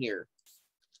subpoint here.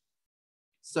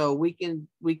 So we can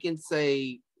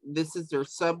say this is their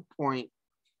subpoint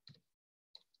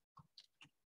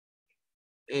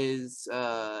is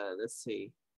let's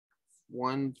see,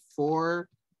 1:4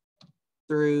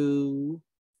 through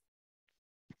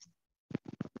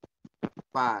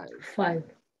 5.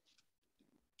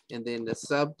 And then the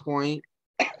subpoint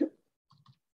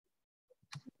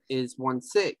is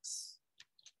 1:6.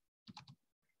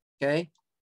 Okay.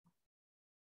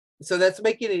 So that's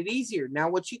making it easier. Now,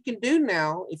 what you can do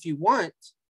now, if you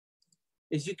want,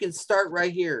 is you can start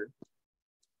right here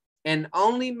and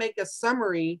only make a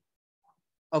summary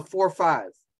of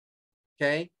 4:5.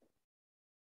 Okay.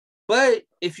 But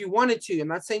if you wanted to, I'm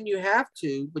not saying you have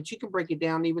to, but you can break it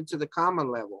down even to the comma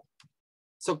level.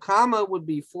 So comma would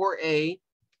be 4A,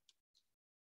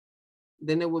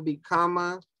 then it would be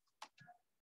comma,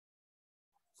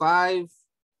 5.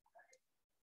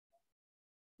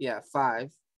 Yeah,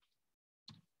 5.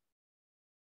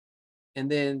 And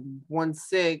then 1,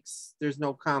 6, there's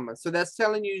no comma. So that's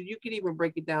telling you, you could even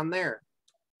break it down there.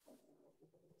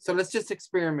 So let's just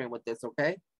experiment with this,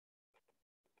 okay?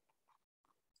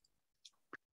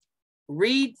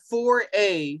 Read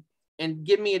 4A and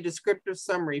give me a descriptive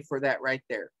summary for that right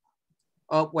there.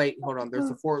 Oh, wait, hold on. There's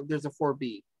a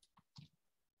 4B.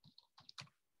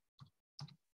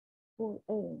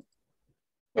 4A.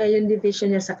 Yeah, yung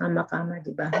division niya sa kama-kama,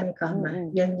 di ba? May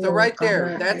kama. Yan So yung right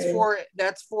there, kama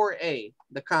that's 4A,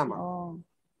 the comma. Oh.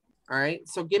 All right.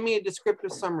 So give me a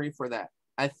descriptive summary for that.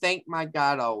 I thank my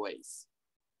God always.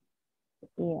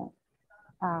 Yeah.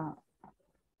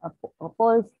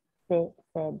 Paul said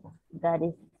that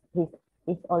is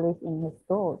always in his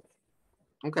thoughts.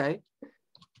 Okay.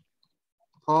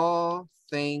 Paul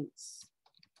thanks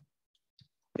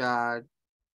God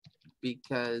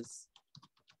because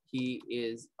he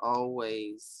is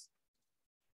always,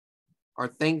 or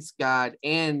thanks God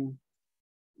and,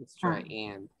 let's try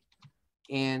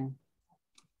and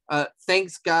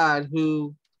thanks God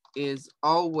who is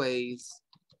always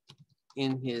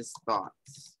in his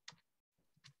thoughts.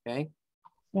 Okay.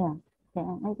 Yeah.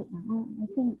 I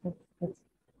think it's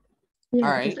Yeah,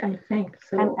 all right. I think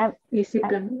so.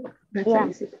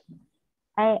 Yeah.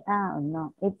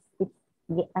 No,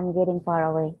 I'm getting far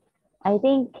away. I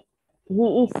think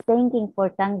he is thanking for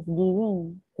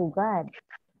Thanksgiving to God.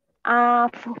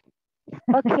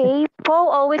 Okay. Paul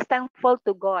always thankful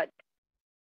to God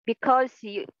because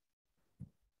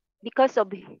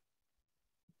of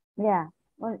Yeah.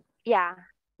 Well, yeah.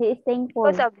 he is thankful.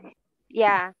 Because of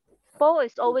yeah. Paul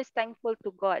is always thankful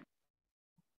to God.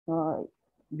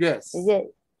 Yes. Is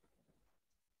it?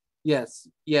 Yes.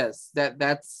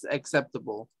 That's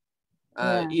acceptable.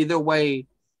 Yeah. Either way,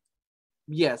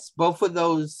 yes, both of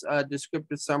those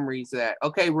descriptive summaries that.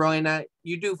 Okay, Rowena,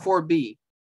 you do 4B.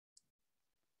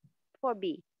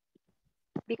 4B.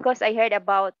 Because I heard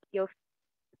about your.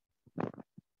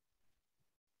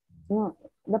 No,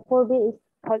 the 4B is.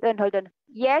 Hold on.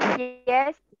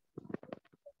 Yes.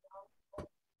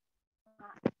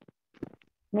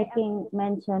 Making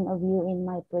mention of you in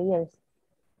my prayers.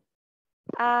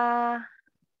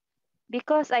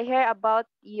 Because I heard about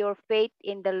your faith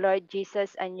in the Lord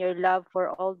Jesus and your love for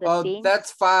all the saints.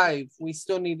 That's 5. We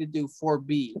still need to do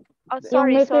 4B. Oh,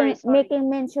 sorry. Making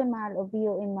mention of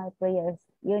you in my prayers.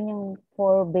 Yun yung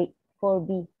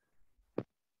 4B.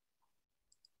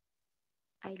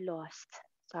 I lost.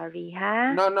 Sorry,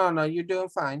 ha? No, you're doing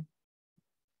fine.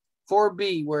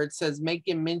 4B, where it says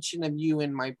making mention of you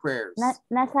in my prayers.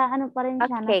 Nasa ano pa rin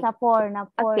siya, Okay. nasa 4 na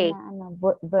Okay.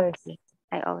 verse. Okay.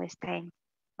 I always thank.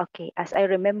 Okay, as I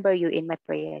remember you in my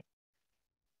prayers.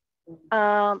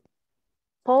 Paul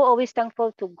always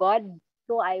thankful to God,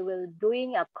 so I will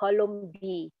doing a column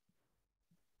B.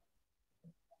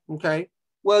 Okay.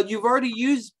 Well, you've already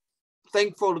used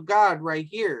thankful to God right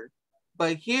here.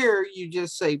 But here you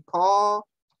just say Paul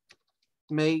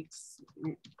makes.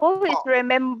 Always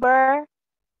remember.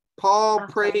 Paul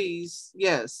prays.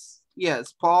 Yes.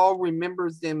 Paul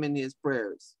remembers them in his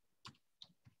prayers.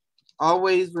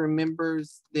 Always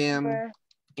remembers them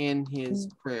in his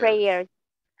prayers.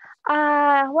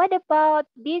 What about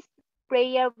this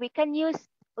prayer? We cannot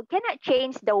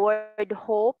change the word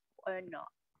hope or no?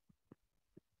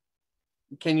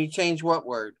 Can you change what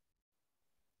word?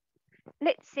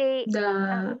 Let's say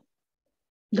the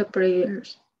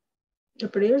prayers. The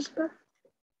prayers ba?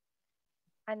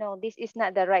 No, this is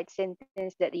not the right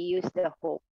sentence that you use the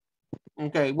hope.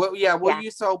 Okay, well, yeah, we'll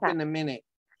use hope in a minute.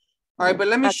 All right, but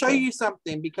let me show you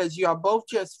something because y'all both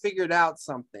just figured out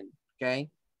something, okay?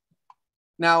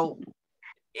 Now,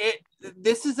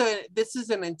 this is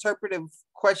an interpretive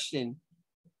question.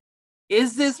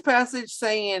 Is this passage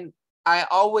saying, I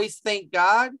always thank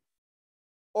God?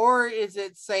 Or is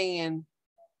it saying,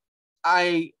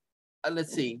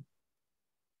 let's see,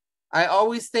 I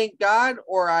always thank God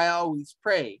or I always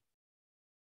pray?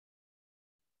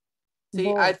 See,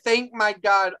 Both. I thank my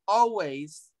God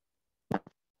always,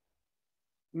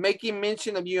 making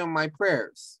mention of you in my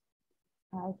prayers.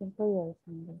 I can prayers.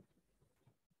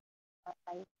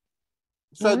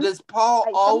 So does Paul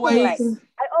always?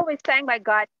 I always thank my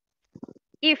God.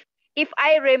 If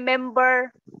I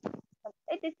remember,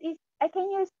 I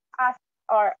can use ask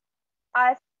or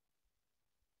ask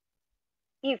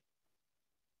if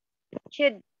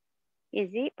is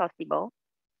it possible?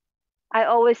 I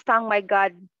always thank my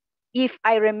God if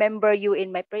I remember you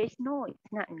in my prayers. No, it's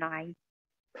not nice.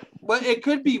 Well, it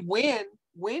could be when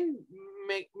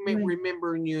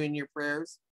remembering you in your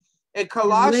prayers. And And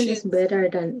when is Colossians, better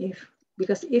than if,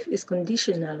 because if is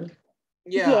conditional.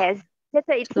 yeah. Yes, that's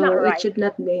why it's not So it right. should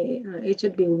not be, it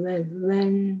should be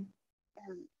Um,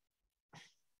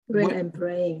 when I'm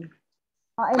praying.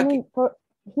 I Okay. mean, for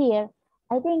here,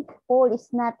 I think Paul is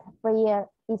not prayer,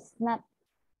 is not,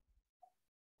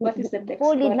 What is the text?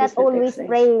 Paul did What not is the text always says?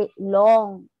 pray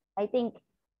long. I think,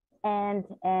 and,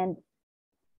 and,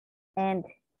 and,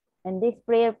 and this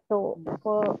prayer to,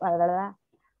 for,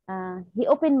 he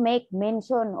often make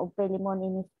mention of Philemon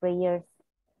in his prayers.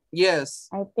 Yes.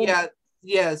 I think, Yeah.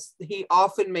 Yes. He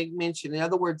often make mention. In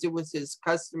other words, it was his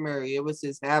customary, it was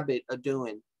his habit of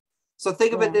doing. So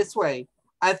think of it yeah. this way.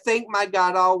 I thank my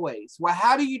God always. Well,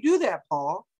 how do you do that,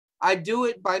 Paul? I do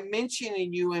it by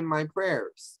mentioning you in my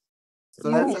prayers. So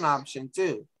You that's Oh, an is, option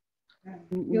too.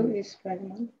 you is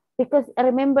Philemon. because I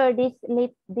remember this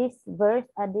verse,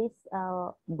 this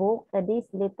book, this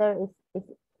letter is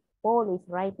Paul is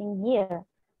writing here.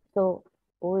 So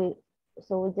we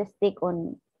so we just take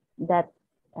on that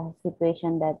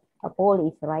situation that Paul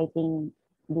is writing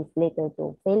this letter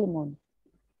to Philemon.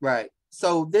 Right.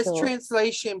 So this So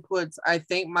translation puts I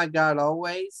thank my God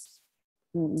always.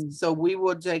 mm-mm. So we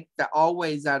will take the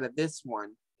always out of this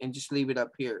one and just leave it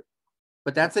up here.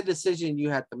 But that's a decision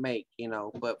you have to make, you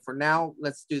know. But for now,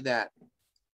 let's do that.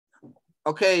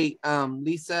 Okay,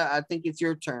 Lisa, I think it's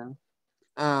your turn.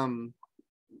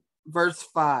 Verse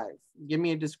 5. Give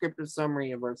me a descriptive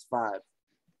summary of verse 5.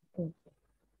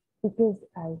 Because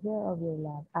I hear of your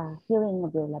love, hearing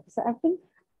of your love. So I think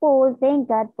Paul thank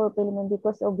God for Philemon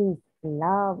because of his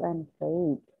love and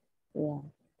faith. Yeah.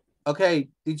 Okay,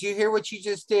 did you hear what you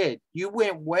just did? You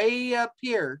went way up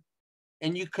here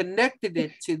and you connected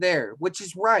it to there, which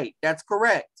is right. That's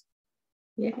correct.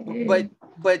 Yeah.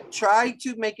 But try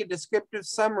to make a descriptive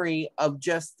summary of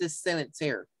just this sentence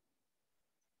here.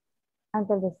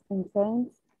 Until the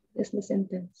saints. Just the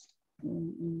sentence.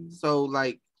 Mm-mm. So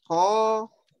like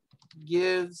Paul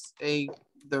gives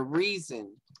the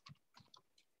reason.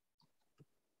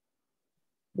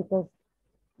 Because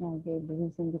the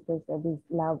reason because of his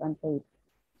love and faith.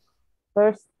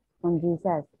 First on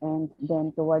Jesus and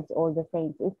then towards all the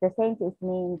saints. If the saints, it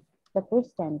means the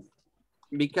Christians.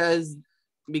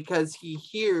 Because he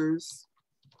hears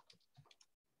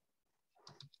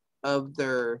of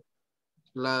their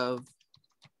love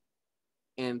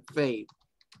and faith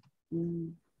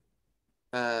Mm.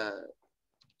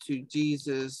 to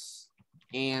Jesus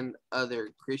and other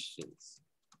Christians.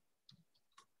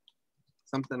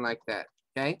 Something like that.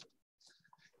 Okay.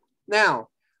 Now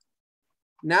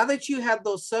that you have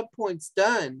those subpoints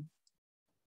done,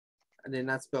 I did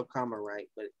not spell comma right,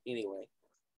 but anyway.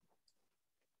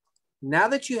 Now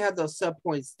that you have those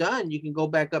subpoints done, you can go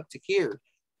back up to here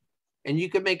and you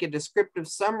can make a descriptive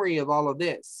summary of all of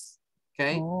this.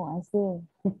 Okay. Oh, I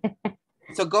see.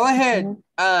 So go ahead,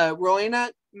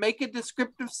 Rowena, make a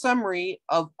descriptive summary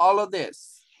of all of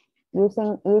this.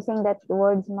 Using that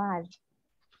word smart.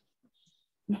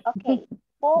 okay.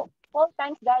 Paul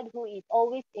thanks God who is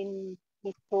always in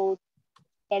his thoughts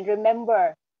and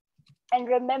remember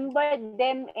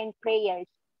them in prayers.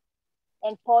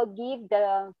 And Paul give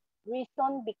the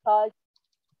reason because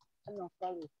no,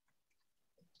 sorry,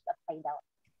 upside down.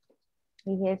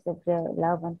 He hears of the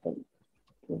love and faith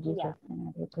to Jesus Yeah.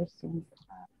 and other Christians.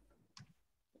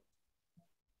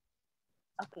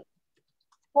 Okay.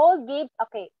 Paul gives,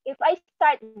 okay, if I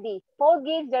start this, Paul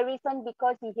gives the reason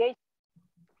because he hears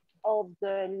of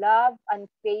the love and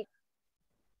faith.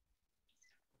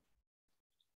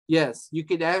 Yes, you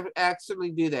could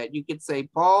actually do that. You could say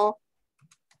Paul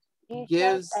Jesus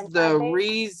gives and the other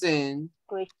reason.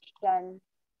 Christians.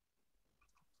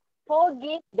 Paul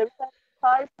gives the reason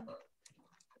because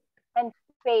and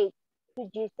faith to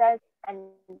Jesus and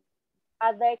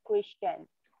other Christians.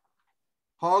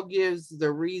 Paul gives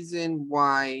the reason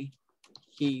why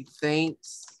he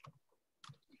thanks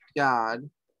God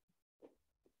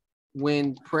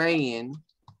when praying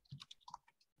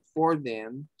for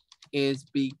them is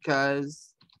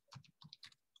because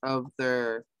of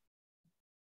their,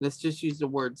 let's just use the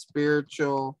word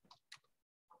spiritual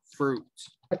fruit.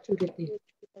 Maturity.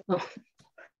 Oh,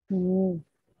 Mm.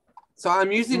 So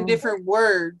I'm using different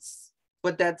words,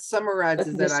 but that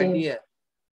summarizes but that the same, idea.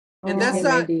 And the that's same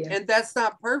not idea. and that's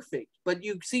not perfect, but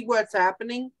you see what's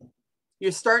happening?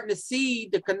 You're starting to see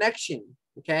the connection,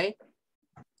 okay?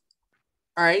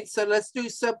 All right, so let's do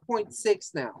subpoint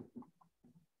 6 now.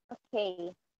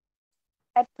 Okay.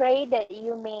 I pray that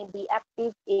you may be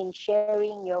active in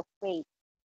sharing your faith.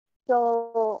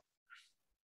 So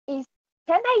can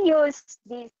I use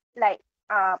this like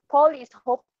Paul is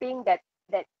hoping that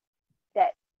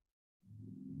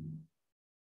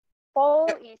Paul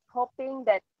is hoping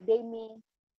that they may,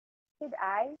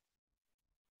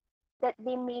 that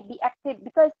they may be active,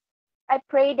 because I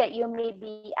pray that you may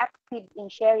be active in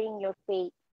sharing your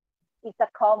faith. It's a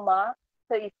comma,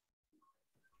 so it's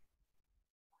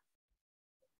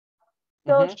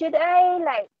so should I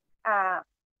like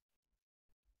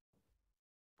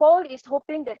Paul is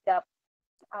hoping that the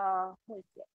who is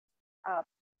it?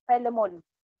 Philemon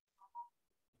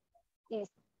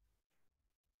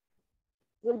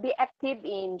will be active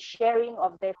in sharing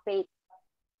of their faith.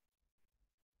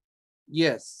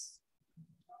 Yes.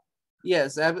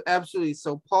 Yes, absolutely.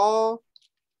 So Paul,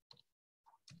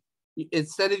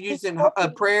 instead of using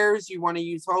prayers, you want to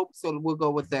use hope. So we'll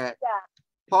go with that. Yeah.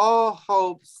 Paul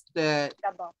hopes that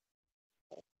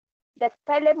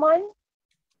Philemon.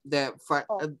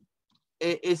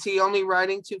 Is he only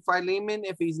writing to Philemon?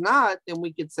 If he's not, then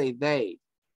we could say they.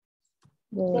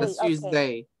 Let's use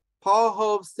they. Paul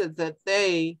hopes that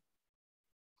they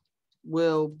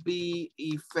will be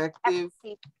effective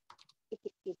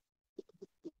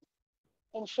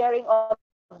in sharing of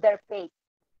their faith.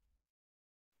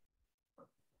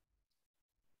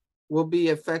 Will be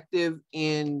effective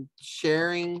in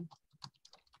sharing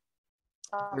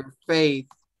their faith,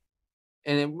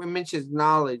 and it mentions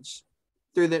knowledge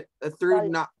through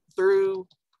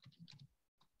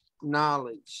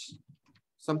knowledge,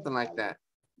 something like that.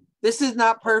 This is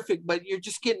not perfect, but you're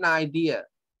just getting an idea.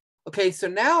 Okay, so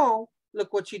now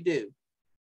look what you do.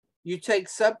 You take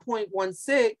subpoint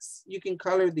 1.6. You can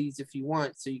color these if you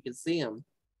want, so you can see them.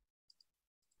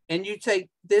 And you take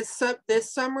this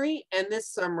summary and this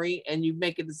summary, and you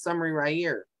make it the summary right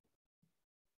here.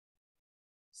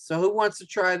 So who wants to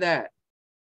try that?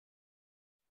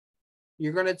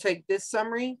 You're going to take this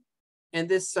summary and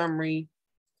this summary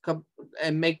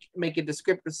and make a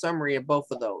descriptive summary of both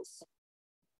of those.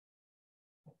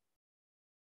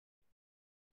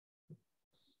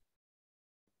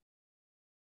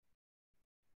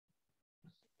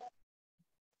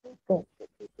 Where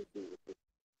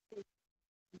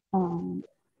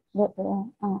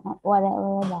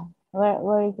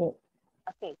is it?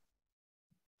 Okay,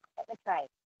 let me try.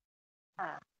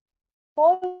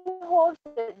 Paul hopes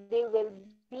that they will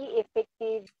be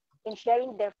effective in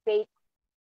sharing their faith,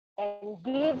 and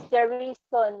gives the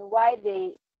reason why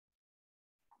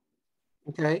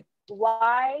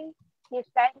why he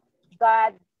thanks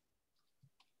God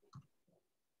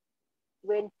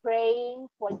when praying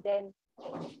for them.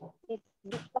 It's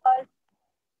because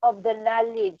of the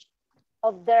knowledge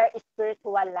of their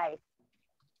spiritual life.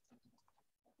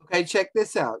 Okay, check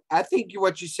this out. I think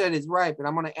what you said is right, but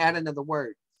I'm going to add another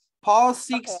word. Paul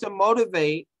seeks to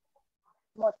motivate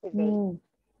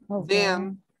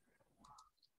them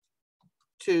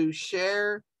to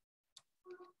share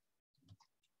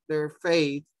their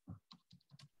faith,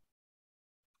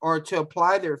 or to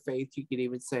apply their faith, you could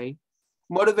even say.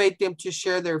 Motivate them to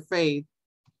share their faith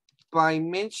by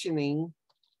mentioning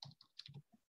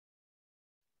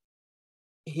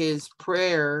his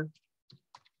prayer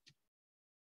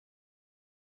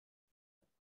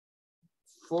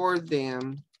for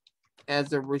them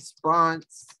as a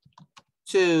response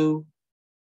to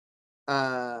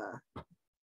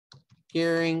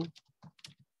hearing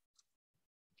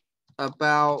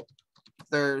about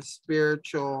their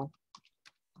spiritual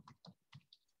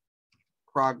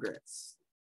progress.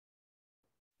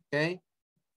 Okay?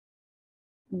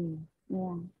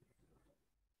 Yeah.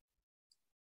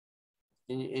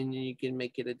 And you can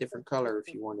make it a different color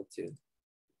if you wanted to.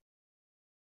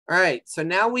 All right, so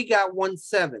now we got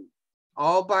 1.7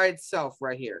 all by itself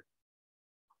right here.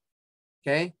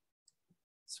 Okay,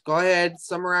 so go ahead,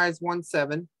 summarize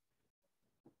 1.7.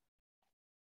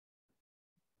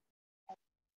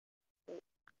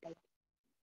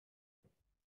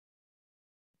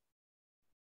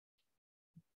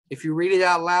 If you read it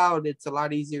out loud, it's a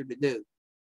lot easier to do.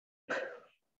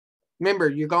 Remember,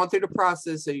 you're going through the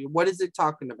process. So what is it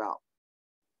talking about?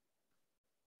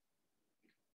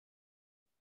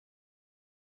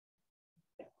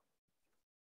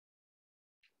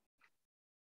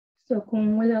 So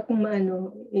kung wala akong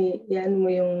maano, i-ano mo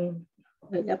yung,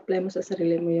 i-apply mo sa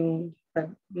sarili mo yung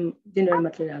general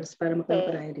materials para magkaroon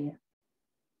ka ng idea.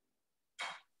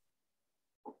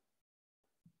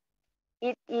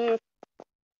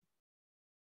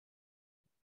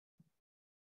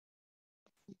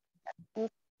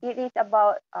 It is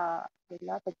about the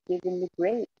Lord has given me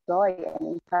great joy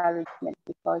and encouragement,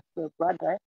 because your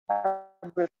brother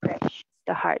have refreshed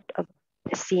the heart of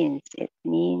the sins. It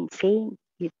means saying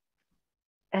it.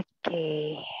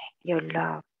 Okay, your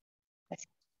love has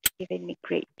given me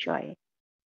great joy.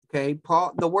 Okay,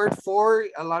 Paul, the word for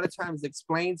a lot of times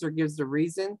explains or gives the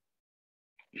reason.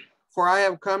 For I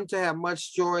have come to have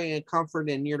much joy and comfort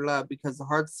in your love, because the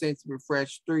heart of saints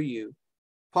refreshed through you.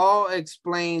 Paul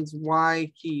explains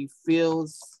why he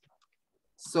feels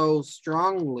so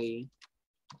strongly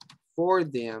for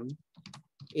them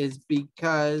is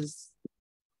because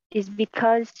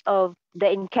of the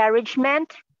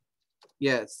encouragement,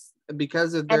 yes,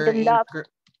 because of and their the love.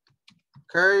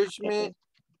 encouragement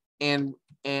and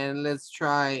let's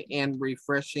try and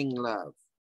refreshing love.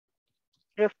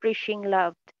 Refreshing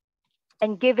love,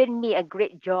 and given me a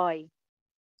great joy.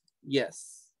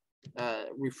 Yes.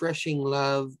 Refreshing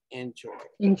love and joy.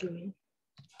 Enjoy.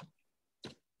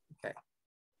 Okay.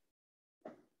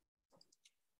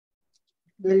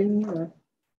 Galing nyo.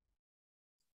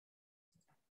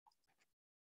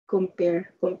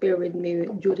 Compare with me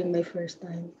during my first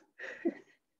time.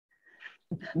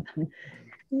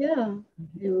 Yeah,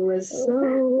 it was so,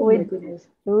 oh my goodness.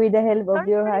 With the help of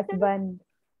your husband.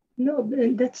 No,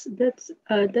 that's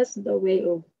the way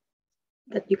of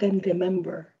that you can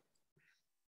remember.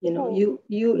 You know,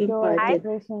 you imparted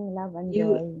refreshing love and you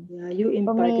joy. yeah, you For me,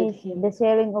 imparted him. the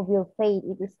sharing of your faith,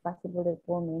 it is possible that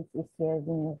for me is sharing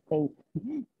your faith.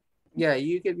 Yeah,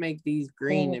 you could make these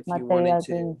green if you Material wanted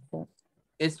to. things.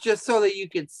 It's just so that you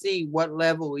could see what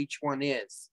level each one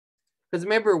is. Because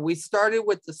remember, we started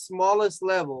with the smallest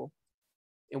level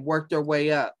and worked our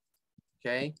way up.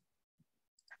 Okay.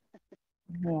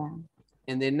 Yeah.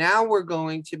 And then now we're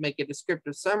going to make a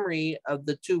descriptive summary of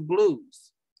the two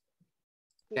blues.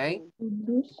 Okay.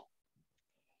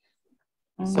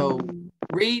 So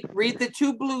read the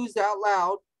two blues out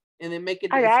loud and then make a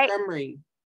summary.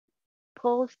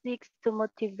 Paul seeks to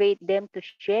motivate them to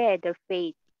share their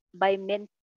faith by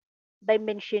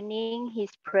mentioning his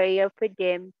prayer for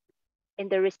them in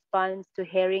the response to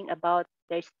hearing about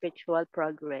their spiritual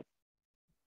progress.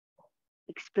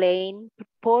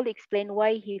 Paul explained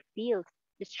why he feels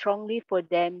strongly for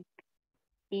them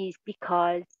is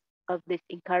because of this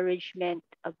encouragement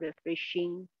of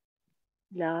refreshing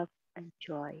love and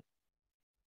joy.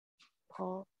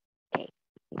 Paul, okay.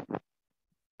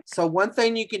 So one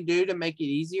thing you can do to make it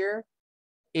easier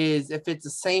is if it's the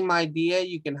same idea,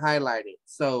 you can highlight it.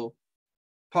 So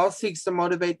Paul seeks to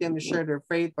motivate them to share their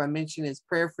faith by mentioning his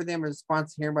prayer for them in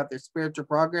response to hearing about their spiritual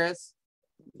progress.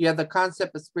 You have the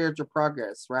concept of spiritual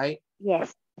progress, right?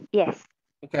 Yes.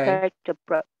 Okay.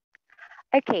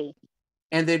 Okay.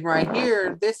 And then right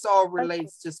here, this all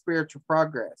relates to spiritual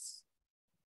progress.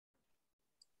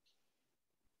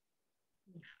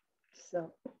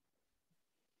 So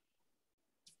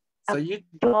you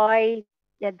joy,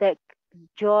 the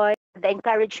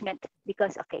encouragement,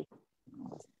 because okay.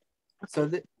 So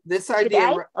this idea.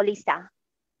 Should I or Lisa?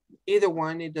 Either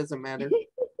one, it doesn't matter.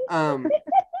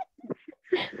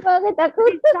 Bakit ako?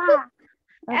 Lisa,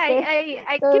 Okay.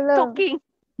 I keep talking.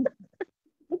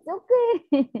 It's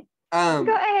okay.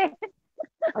 Go ahead.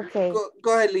 Okay.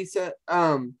 Go ahead, Lisa.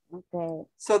 Okay.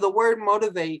 So the word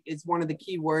motivate is one of the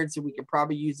key words that we could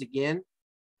probably use again.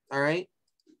 All right.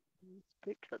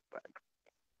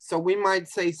 So we might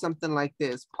say something like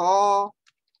this: Paul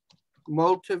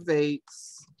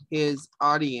motivates his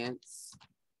audience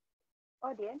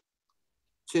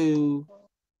to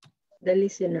the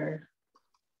listener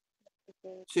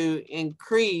to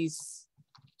increase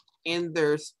in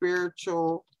their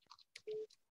spiritual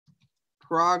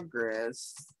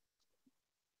progress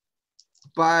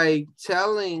by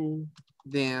telling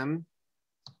them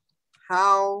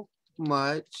how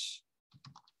much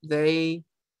they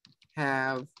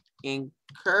have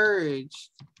encouraged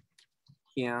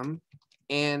him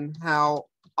and how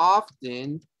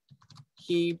often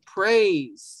he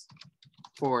prays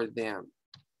for them.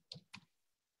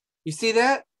 You see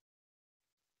that?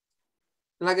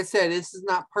 Like I said, this is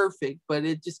not perfect, but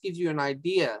it just gives you an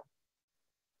idea.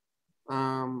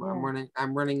 I'm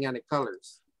running out of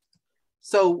colors.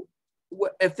 So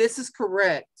if this is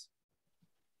correct,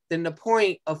 then the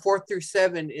point of 4 through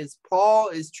 7 is Paul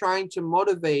is trying to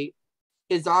motivate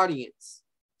his audience.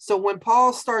 So when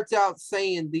Paul starts out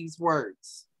saying these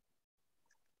words,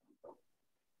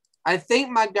 I think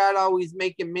my God always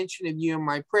making mention of you in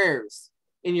my prayers.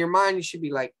 In your mind, you should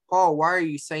be like, Paul, why are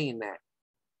you saying that?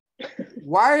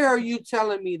 Why are you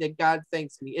telling me that God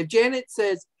thanks me? If Janet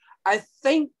says, I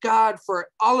thank God for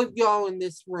all of y'all in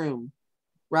this room,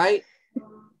 right?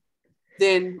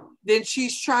 Then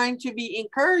she's trying to be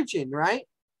encouraging, right?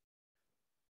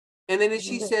 And then if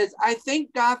she says, I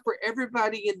thank God for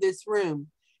everybody in this room,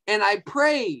 and I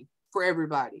pray for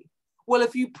everybody. Well,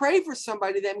 if you pray for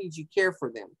somebody, that means you care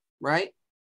for them, right?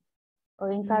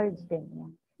 Or encourage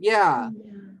them. Yeah.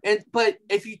 But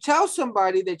if you tell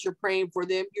somebody that you're praying for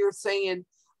them, you're saying,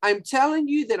 I'm telling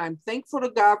you that I'm thankful to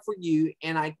God for you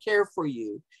and I care for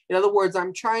you. In other words,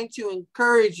 I'm trying to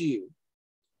encourage you.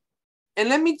 And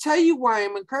let me tell you why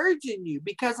I'm encouraging you,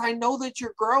 because I know that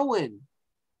you're growing,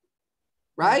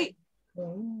 right?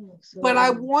 But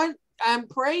I'm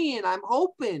praying, I'm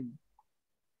hoping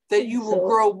that you will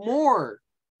grow more.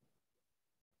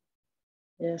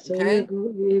 Yeah, so okay?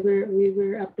 we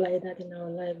will apply that in our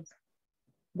lives.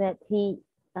 That he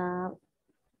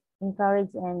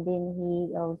encouraged, and then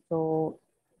he also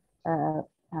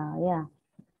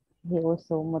he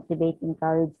also motivate,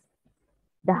 encourage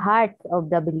the heart of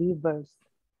the believers.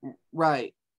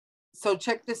 Right. So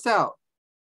check this out.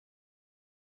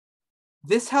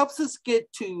 This helps us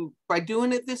get to, by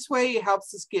doing it this way, it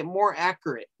helps us get more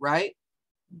accurate, right?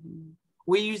 Mm-hmm.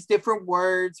 We use different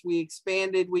words, we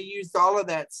expanded, we used all of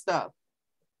that stuff.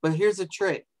 But here's a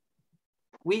trick.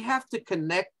 We have to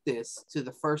connect this to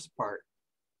the first part.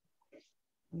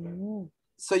 Mm-hmm.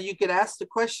 So you could ask the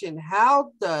question,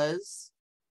 how does,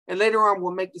 and later on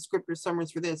we'll make the scripture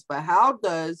summaries for this, but how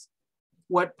does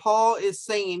what Paul is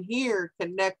saying here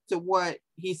connect to what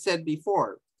he said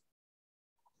before?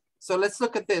 So let's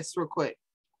look at this real quick.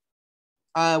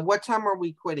 What time are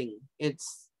we quitting?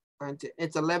 It's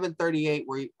 11:38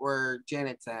 where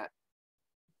Janet's at.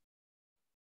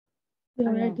 We're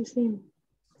already seen.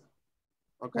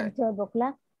 Okay. 12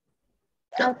 o'clock?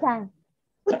 What time?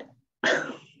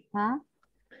 Huh?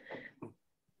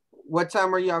 What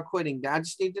time are y'all quitting? I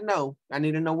just need to know. I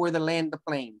need to know where to land the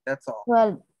plane. That's all.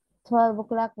 12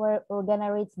 o'clock, we're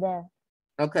gonna reach there.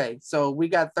 Okay, so we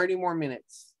got 30 more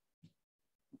minutes.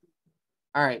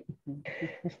 All right.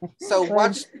 So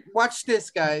watch this,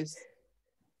 guys.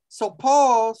 So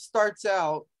Paul starts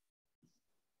out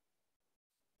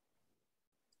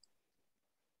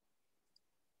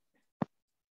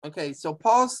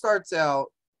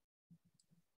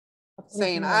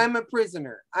saying, I'm a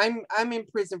prisoner. I'm in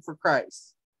prison for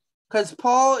Christ. Because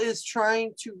Paul is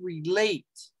trying to relate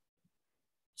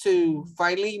to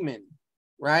Philemon,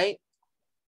 right?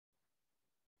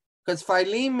 Because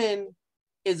Philemon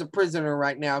is a prisoner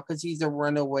right now because he's a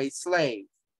runaway slave.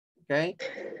 Okay?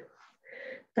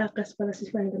 Takas pala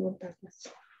si Philemon, takas.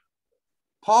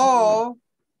 Paul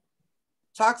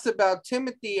talks about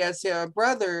Timothy as a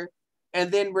brother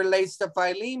and then relates to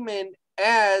Philemon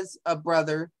as a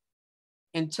brother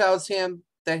and tells him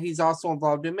that he's also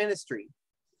involved in ministry.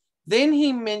 Then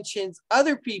he mentions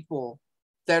other people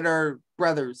that are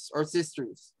brothers or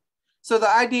sisters. So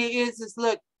the idea is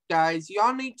look, guys,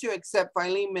 y'all need to accept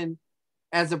Philemon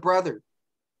as a brother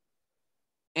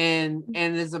and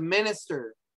as a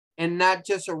minister and not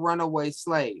just a runaway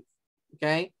slave.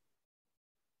 Okay?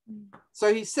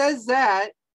 So he says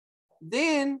that,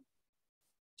 then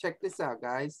check this out,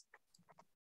 guys.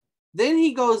 Then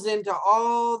he goes into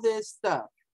all this stuff,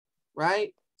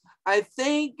 right? I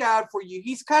thank God for you.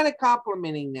 He's kind of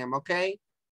complimenting them, okay?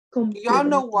 Do y'all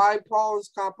know why Paul is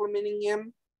complimenting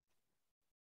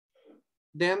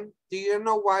them? Do you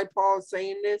know why Paul is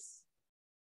saying this?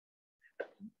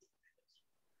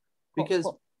 Because,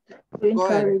 go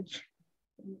ahead.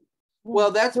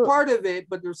 Well, that's part of it,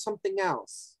 but there's something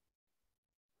else.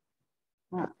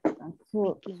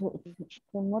 To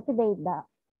motivate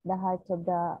the hearts of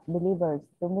the believers,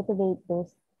 to motivate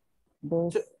those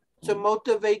to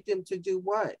motivate them to do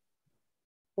what?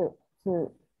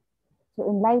 To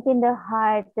enlighten their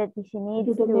heart that she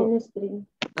needs to ministry.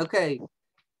 Okay,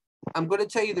 I'm going to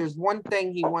tell you there's one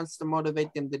thing he wants to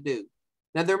motivate them to do.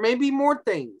 Now, there may be more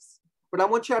things, but I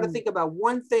want y'all to think about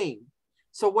one thing.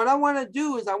 So what I want to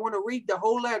do is I want to read the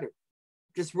whole letter,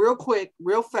 just real quick,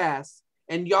 real fast,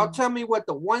 and y'all tell me what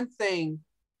the one thing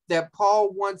that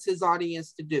Paul wants his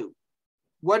audience to do.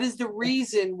 What is the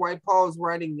reason why Paul is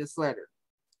writing this letter?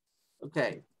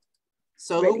 Okay,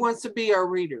 so who wants to be our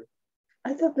reader?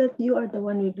 I thought that you are the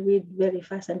one who read very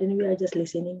fast and then we are just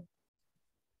listening.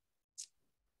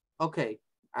 Okay,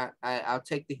 I'll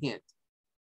take the hint.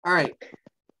 All right.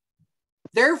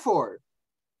 Therefore,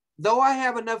 though I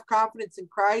have enough confidence in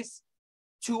Christ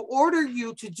to order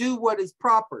you to do what is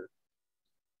proper,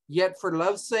 yet for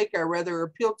love's sake I rather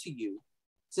appeal to you,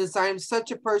 since I am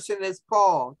such a person as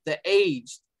Paul, the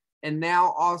aged, and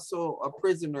now also a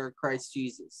prisoner of Christ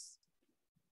Jesus.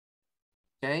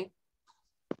 Okay?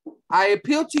 I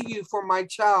appeal to you for my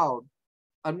child,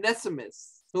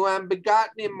 Onesimus, who I am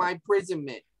begotten in my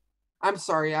imprisonment. I'm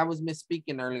sorry, I was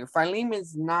misspeaking earlier.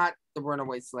 Philemon's not the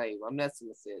runaway slave.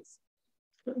 Onesimus is.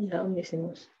 Yeah,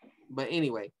 Onesimus. But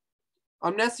anyway,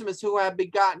 Onesimus, who I have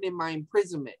begotten in my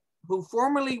imprisonment, who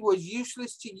formerly was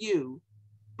useless to you,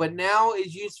 but now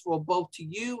is useful both to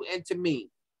you and to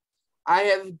me. I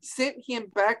have sent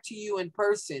him back to you in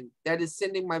person, that is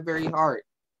sending my very heart.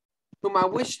 whom I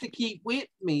wish to keep with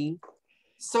me,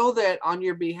 so that on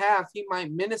your behalf he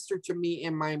might minister to me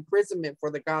in my imprisonment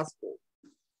for the gospel.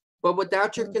 But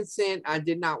without your consent, I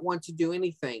did not want to do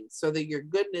anything, so that your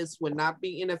goodness would not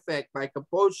be in effect by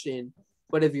compulsion,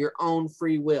 but of your own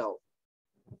free will.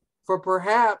 For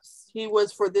perhaps he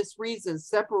was for this reason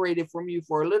separated from you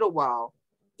for a little while,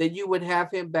 that you would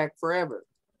have him back forever.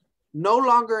 No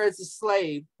longer as a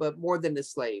slave, but more than a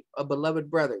slave, a beloved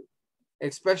brother,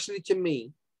 especially to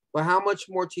me, but how much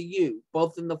more to you,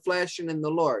 both in the flesh and in the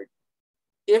Lord.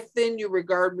 If then you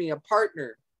regard me a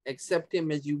partner, accept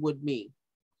him as you would me.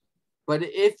 But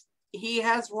if he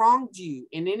has wronged you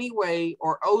in any way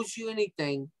or owes you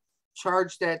anything,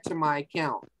 charge that to my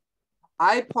account.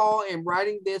 I, Paul, am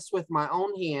writing this with my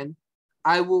own hand.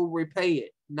 I will repay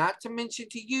it, not to mention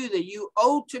to you that you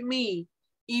owe to me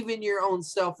even your own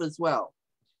self as well.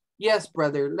 Yes,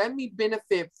 brother, let me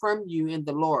benefit from you in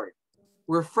the Lord.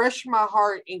 Refresh my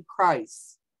heart in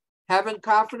Christ. Having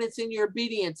confidence in your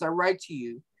obedience, I write to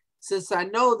you, since I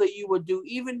know that you will do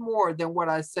even more than what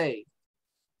I say.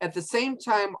 At the same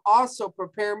time, also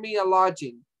prepare me a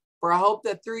lodging, for I hope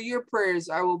that through your prayers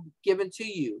I will be given to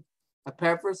you.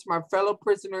 Epaphras, my fellow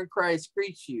prisoner in Christ,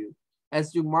 greets you,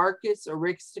 as do Marcus,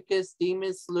 Aristarchus,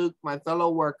 Demas, Luke, my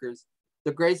fellow workers.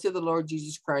 The grace of the Lord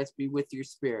Jesus Christ be with your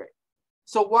spirit.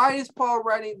 So why is Paul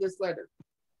writing this letter?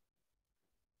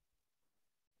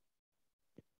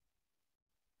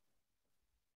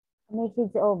 A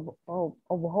message of hope.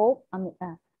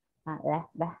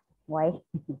 Why?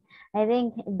 I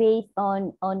think based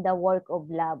on the work of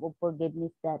love, of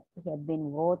forgiveness that had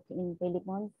been wrought in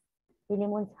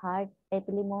Philemon's heart.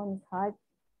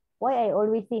 Why I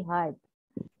always say heart?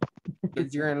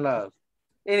 Because you're in love.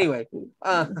 Anyway,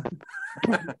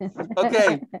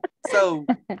 okay, so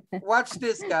watch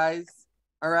this, guys.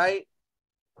 All right.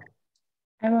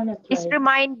 I want to This try.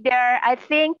 reminder, I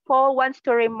think Paul wants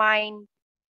to remind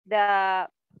the,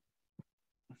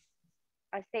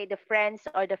 I say the friends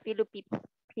or the fellow people.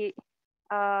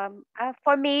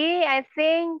 For me, I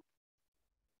think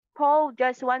Paul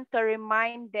just wants to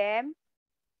remind them.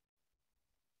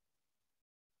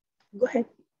 Go ahead.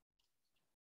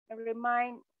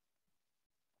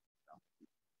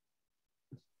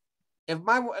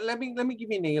 Let me give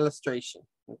you an illustration,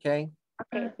 okay?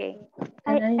 Okay.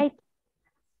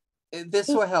 This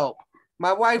will help.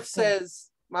 My wife says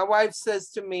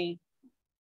to me,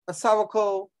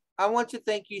 Asawako, I want to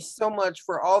thank you so much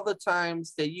for all the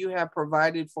times that you have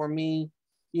provided for me,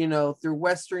 through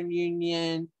Western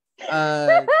Union,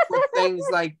 for things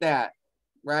like that,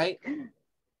 right?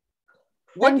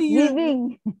 But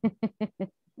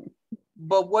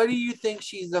what do you think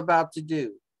she's about to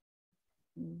do?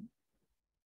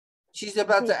 She's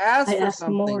about to ask for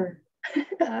something. More.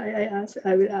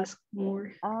 I will ask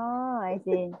more. Oh, I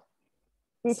see.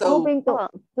 She's hoping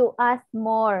to ask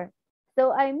more.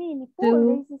 So I mean,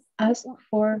 to ask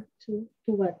for to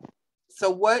what? So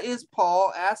what is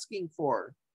Paul asking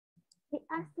for? He's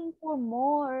asking for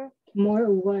more. More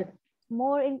what?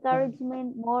 More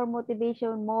encouragement, more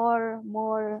motivation, more.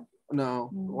 No,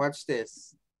 watch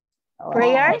this.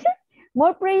 Prayers?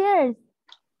 More prayers.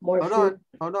 More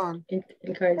hold on.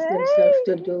 Encourage themselves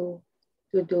to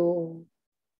do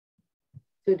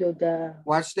the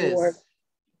watch this. Work.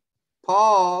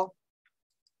 Paul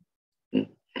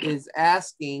is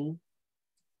asking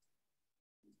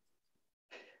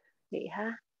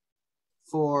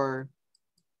for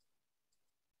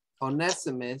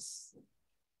Onesimus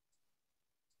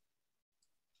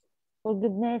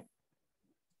forgiveness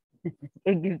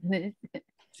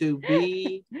to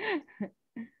be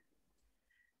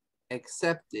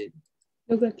accepted.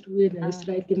 Look at Ruben, I was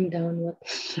writing down what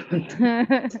she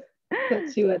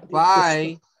wanted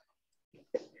by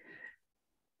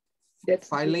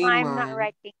Philemon. I'm not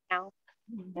writing now.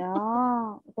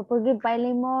 Yeah, to forgive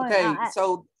Philemon. Okay,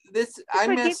 so this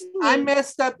I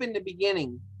messed up in the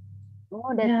beginning.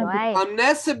 Oh, that's right.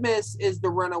 Onesimus is the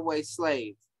runaway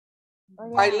slave. Oh,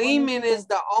 yeah. Philemon is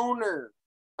the owner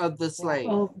of the slave.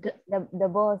 Of the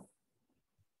boss.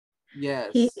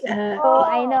 Yes.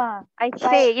 I know. I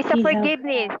say it's a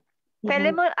forgiveness.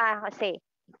 Philemon,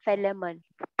 Philemon.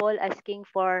 Paul asking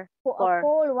for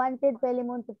Paul wanted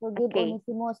Philemon to forgive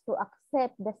Onesimus, to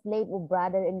accept the slave of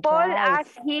brother in Paul Christ.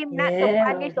 asked him not to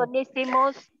punish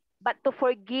Onesimus, but to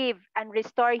forgive and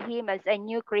restore him as a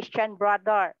new Christian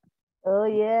brother. Oh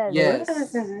yes. Yes.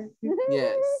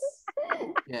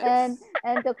 Yes.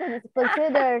 And to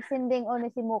consider sending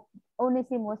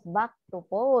Onesimus back to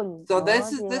Paul. So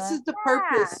this is the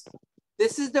purpose.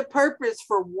 This is the purpose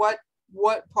for what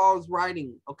Paul's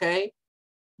writing, okay?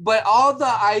 But all the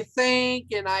I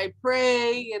think and I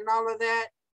pray and all of that,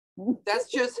 That's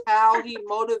just how he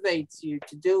motivates you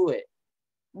to do it.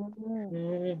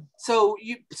 So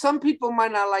some people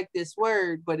might not like this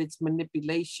word, but it's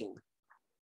manipulation.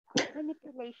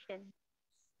 Manipulation.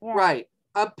 Yeah. Right.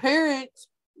 A parent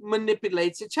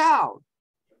manipulates a child.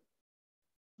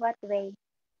 What way?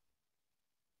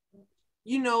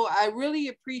 You know, I really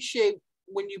appreciate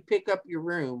when you pick up your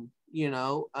room, you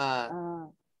know.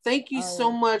 Thank you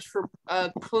so much for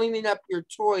cleaning up your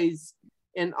toys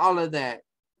and all of that.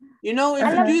 You know,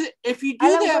 if you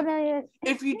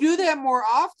do that more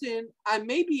often, I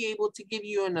may be able to give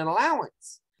you an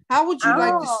allowance. How would you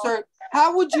like to start?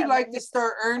 How would you like to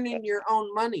start earning your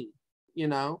own money? You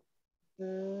know,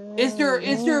 is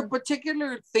there a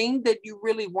particular thing that you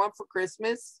really want for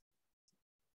Christmas?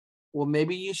 Well,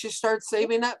 maybe you should start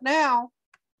saving up now.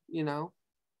 You know,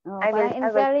 I will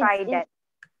try that.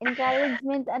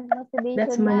 Encouragement and motivation.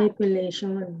 That's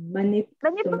manipulation.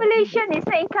 Manipulation is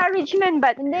encouragement,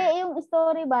 but hindi yung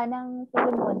story ba ng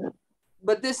Philemon.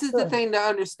 But this is the thing to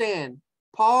understand.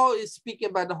 Paul is speaking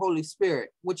about the Holy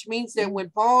Spirit, which means that when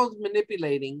Paul's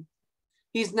manipulating,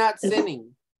 he's not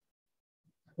sinning.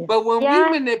 But when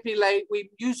we manipulate, we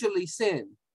usually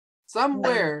sin.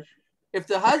 Somewhere, if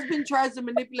the husband tries to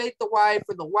manipulate the wife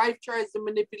or the wife tries to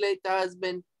manipulate the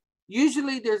husband,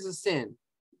 usually there's a sin.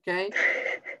 Okay?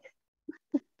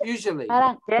 Usually.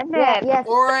 Yes.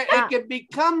 Or it can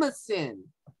become a sin.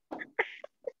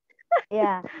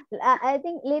 Yeah. I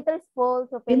think Little Falls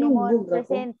of Philemon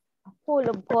presents full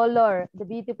of color, the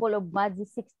beautiful of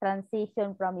Magic's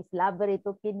transition from slavery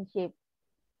to kinship.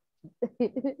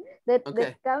 that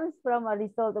comes from a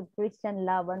result of Christian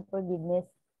love and forgiveness.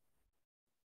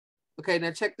 Okay, now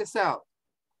check this out.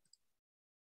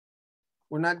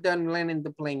 We're not done landing the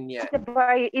plane yet.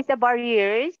 It's the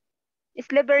barriers.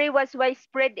 Slavery was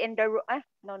widespread in the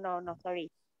sorry.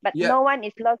 But no one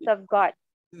is lost of God.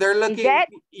 They're looking.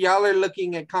 Y'all are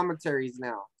looking at commentaries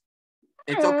now.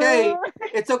 It's okay.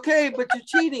 It's okay, but you're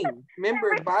cheating.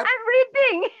 Remember, Bob? I'm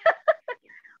reading.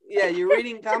 Yeah, you're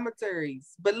reading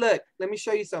commentaries. But look, let me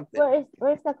show you something.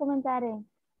 Where's the commentary?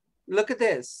 Look at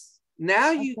this.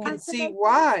 Now you can see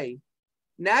why.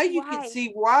 Now you can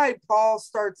see why Paul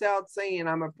starts out saying,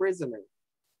 I'm a prisoner.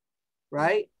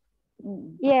 Right?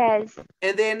 Yes.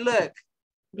 And then look.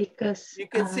 Because you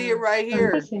can see it right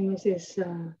here.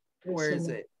 Where is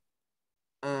it?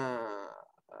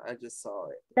 I just saw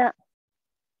it.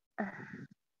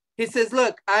 He says,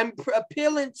 look, I'm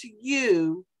appealing to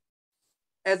you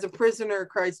as a prisoner of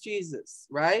Christ Jesus,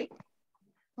 right?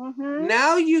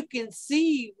 Now you can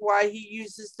see why he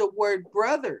uses the word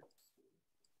brother.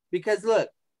 Because look,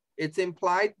 it's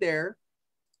implied there.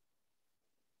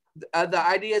 The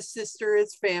idea of sister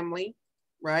is family,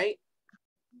 right?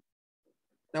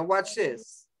 Now watch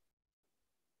this.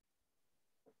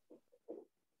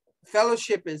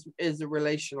 Fellowship is a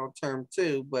relational term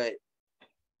too, but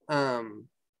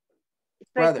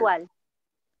brother.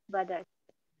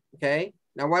 Okay,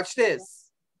 now watch this.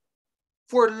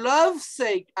 For love's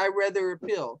sake, I rather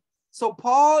appeal. So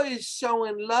Paul is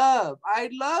showing love. I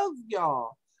love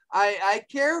y'all. I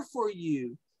care for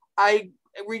you. I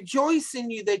rejoice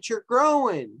in you that you're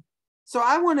growing. So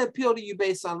I want to appeal to you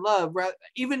based on love, right?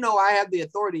 Even though I have the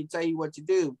authority to tell you what to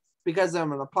do because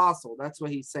I'm an apostle. That's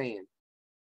what he's saying.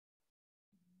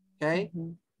 Okay?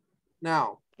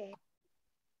 Now,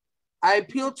 I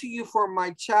appeal to you for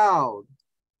my child.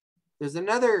 There's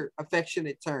another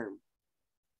affectionate term.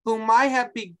 Whom I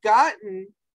have begotten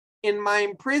in my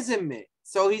imprisonment.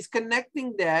 So he's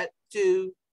connecting that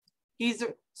to,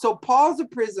 so Paul's a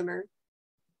prisoner.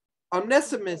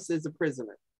 Onesimus is a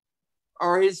prisoner.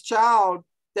 Or his child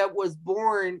that was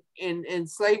born in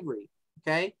slavery.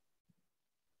 Okay?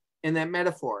 In that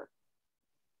metaphor.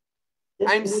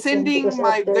 I'm sending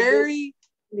my very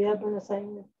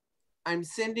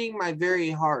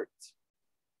heart.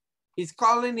 He's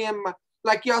calling him,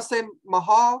 like y'all say,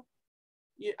 Mahal.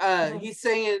 He's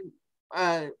saying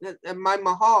my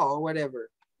Mahal or whatever.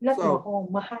 So,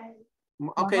 Mahal.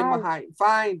 Okay, Mahal.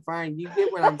 Fine. You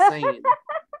get what I'm saying.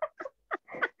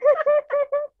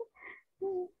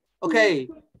 Okay.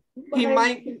 He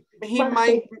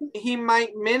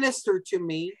might minister to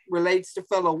me, relates to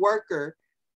fellow worker.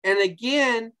 And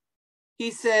again, he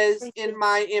says, in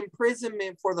my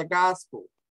imprisonment for the gospel.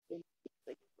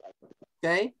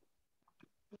 Okay?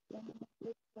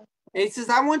 And he says,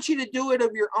 I want you to do it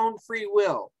of your own free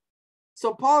will.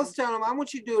 So Paul's telling him, I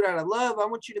want you to do it out of love. I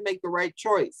want you to make the right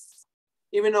choice.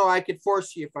 Even though I could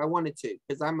force you if I wanted to,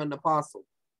 because I'm an apostle.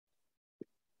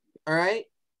 All right?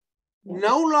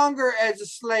 No longer as a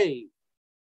slave,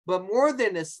 but more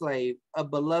than a slave, a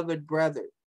beloved brother.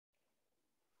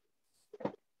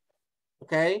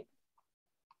 Okay?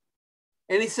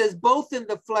 And he says both in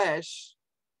the flesh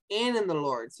and in the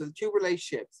Lord. So the two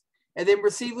relationships. And then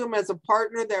receive him as a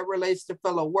partner that relates to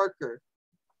fellow worker.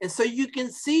 And so you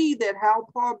can see that how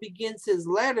Paul begins his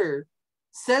letter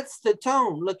sets the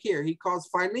tone. Look here, he calls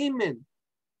Philemon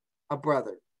a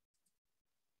brother.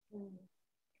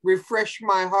 Refresh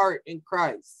my heart in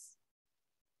Christ.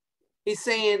 He's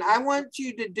saying, I want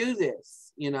you to do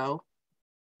this, you know.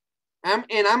 I'm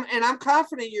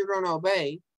confident you're going to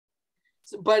obey.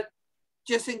 So, but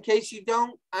just in case you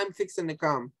don't, I'm fixing to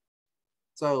come.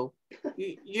 So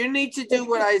you need to do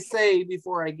what I say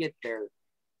before I get there.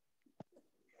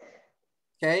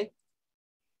 Okay?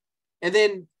 And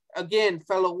then again,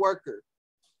 fellow worker.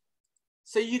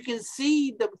 So you can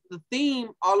see the theme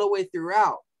all the way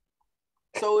throughout.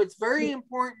 So it's very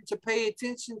important to pay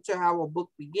attention to how a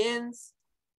book begins,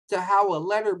 to how a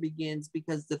letter begins,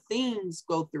 because the themes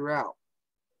go throughout.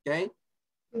 Okay?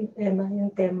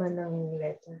 Yung tema ng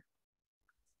letter.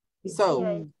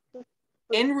 So,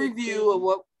 in review of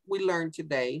what we learned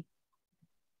today,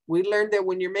 we learned that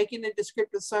when you're making a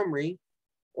descriptive summary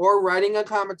or writing a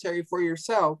commentary for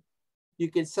yourself, you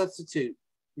can substitute.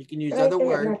 You can use other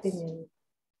words.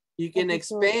 You can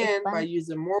expand by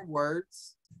using more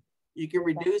words. You can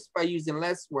reduce by using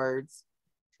less words.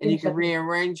 And you can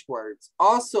rearrange words.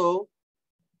 Also,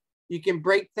 you can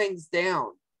break things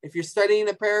down. If you're studying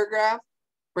a paragraph,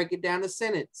 break it down to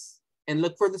sentence and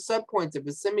look for the subpoints of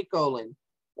a semicolon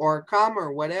or a comma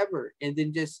or whatever. And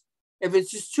then just, if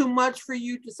it's just too much for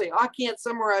you to say, oh, I can't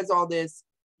summarize all this,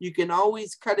 you can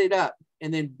always cut it up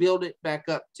and then build it back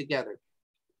up together.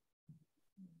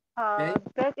 Okay?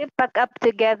 Build it back up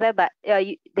together, but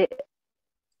the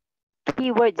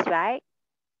keywords, right?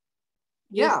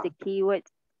 Yeah. Use the keywords.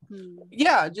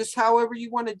 Yeah, just however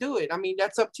you want to do it. I mean,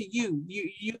 that's up to you.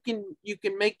 You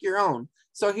can make your own.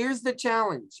 So here's the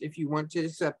challenge if you want to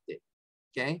accept it.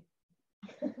 Okay.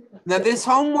 Now this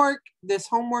homework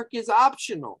is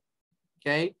optional.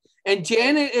 Okay. And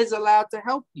Janet is allowed to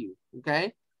help you.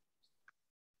 Okay.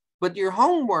 But your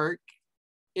homework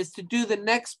is to do the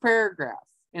next paragraph.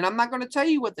 And I'm not going to tell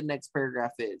you what the next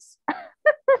paragraph is.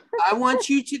 I want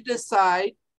you to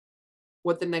decide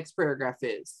what the next paragraph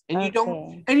is. And you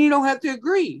don't have to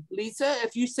agree. Lisa,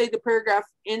 if you say the paragraph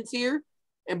ends here,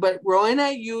 but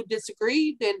Rowena, you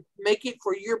disagree, then make it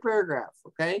for your paragraph,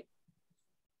 okay?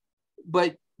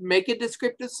 But make a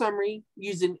descriptive summary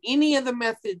using any of the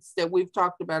methods that we've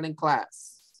talked about in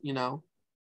class, you know,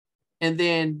 and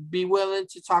then be willing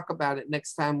to talk about it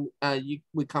next time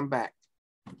we come back.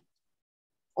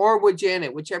 Or with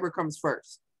Janet, whichever comes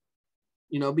first,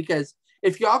 you know, because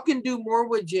if y'all can do more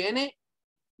with Janet,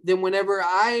 then whenever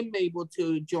I'm able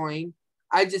to join,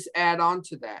 I just add on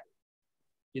to that,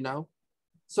 you know?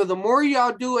 So the more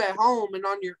y'all do at home and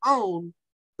on your own,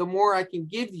 the more I can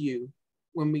give you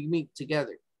when we meet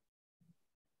together.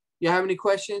 You have any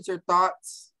questions or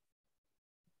thoughts?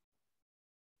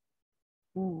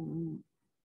 What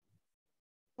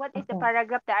is the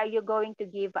paragraph that are you going to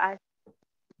give us?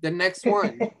 The next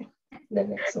one. The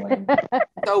next one.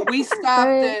 So we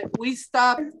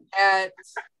stopped at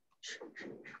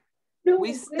No,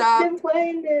 we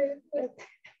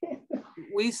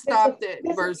stopped at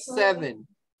verse 7.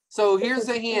 So here's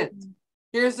a hint.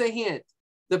 Here's a hint.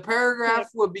 The paragraph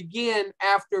will begin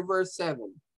after verse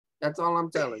 7. That's all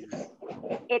I'm telling you.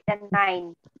 8 and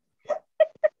 9.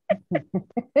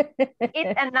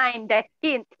 8 and 9, the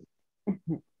hint.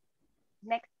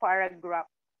 Next paragraph.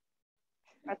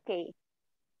 Okay.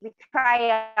 We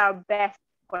try our best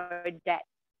for that.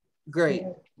 Great.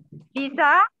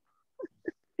 Lisa?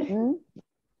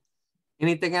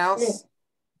 Anything else?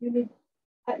 You need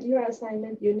your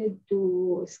assignment. You need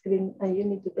to screen. You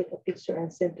need to take a picture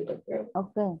and send to the girl.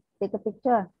 Okay, take a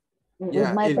picture.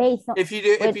 Yeah, with my face. If you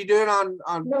do it on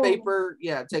paper,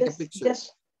 yeah, take a picture.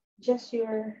 Just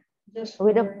your name.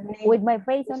 With my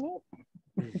face on it.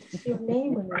 Your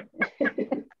name on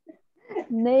it.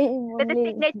 Name With the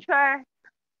signature.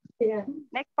 Yeah.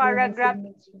 Next paragraph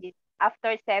is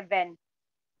after 7.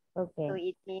 Okay. So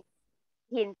it means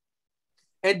hint.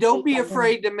 And don't be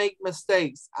afraid to make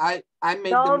mistakes. I made.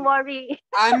 Don't worry.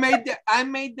 I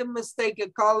made the mistake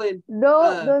of calling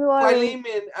don't worry.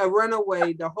 Philemon a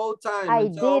runaway the whole time. I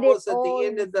until did almost it at the all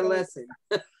end of the lesson.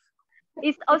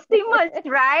 It's Osimus,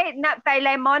 right? Not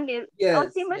Philemon. Yes,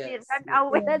 Osimus yes, is run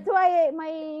away. That's why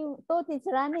my thought is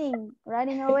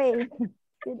running away.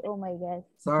 Oh my gosh.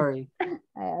 Sorry. I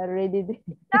already did.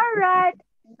 All right.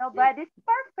 Nobody's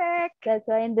perfect. That's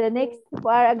why in the next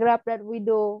paragraph that we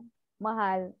do,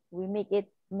 Mahal, we make it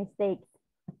mistakes.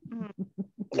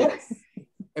 Yes.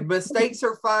 And mistakes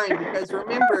are fine because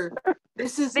remember,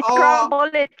 this is It's all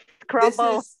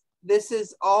crumble. this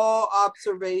is all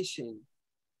observation.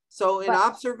 So in But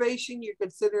observation, you're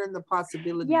considering the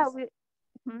possibilities. Yeah,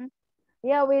 mhm.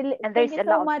 yeah, And thank there's you a so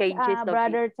lot of much, changes of it.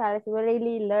 Brother Charles. We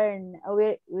really learn.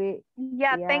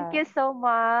 Yeah, thank Yeah, you so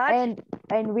much.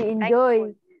 and we Thankful.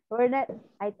 enjoy. We're not.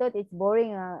 I thought it's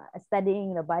boring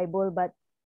studying the Bible, but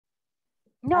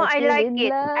No, I I feel like in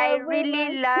it. I love with really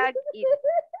my. like it.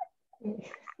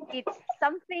 It's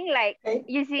something like, I,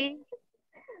 you see,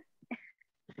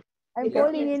 I'm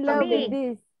because falling it's in love with something.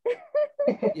 this.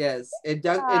 Yes, I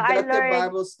inductive learned.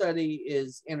 Bible study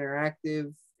is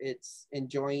interactive. It's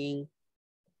enjoying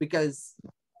because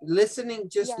listening,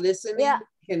 just Yeah, listening Yeah,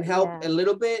 can help yeah. a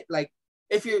little bit. Like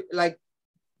if you're like,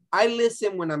 I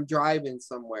listen when I'm driving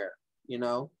somewhere, you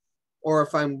know, or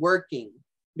if I'm working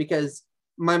because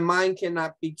my mind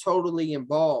cannot be totally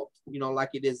involved, you know, like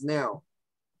it is now.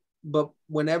 But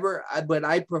but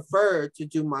I prefer to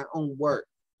do my own work,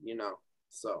 you know.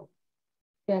 So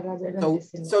Yeah, rather than so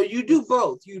listening. so you do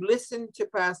both. You listen to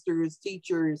pastors,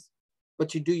 teachers,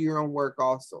 but you do your own work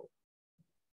also.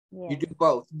 You Yes. do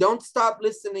both. Don't stop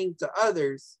listening to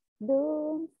others,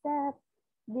 Don't stop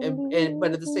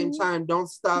but at the same believing. time, don't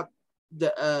stop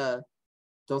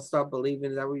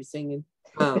believing. Is that what you're singing?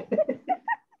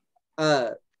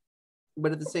 Uh,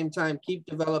 but at the same time, keep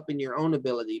developing your own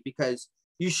ability because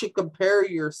you should compare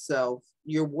your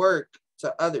work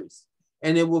to others,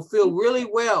 and it will feel really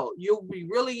well. You'll be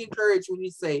really encouraged when you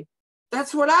say,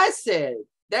 "That's what I said.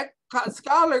 That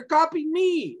scholar copied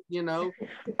me." You know.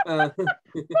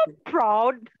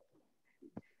 proud.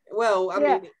 Well, I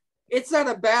Yeah. mean, it's not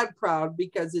a bad proud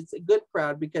because it's a good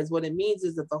proud because what it means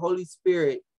is that the Holy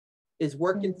Spirit is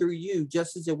working through you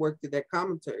just as it worked through that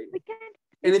commentary. We can,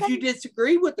 And we if you can,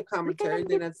 disagree with the we commentary, cannot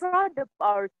then be that's proud of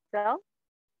ourselves.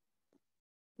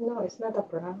 No, it's not a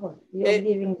proud. You're it.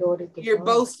 giving glory to You're God.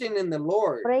 boasting in the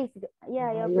Lord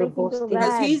Yeah, you're You're praising to boasting.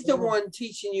 because God. He's the Yeah. one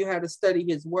teaching you how to study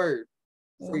His Word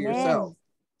for yourself, Amen.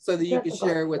 so that It's you not can about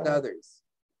share it with pride. others.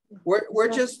 We're It's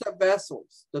not. just the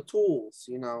vessels, the tools,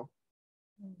 you know.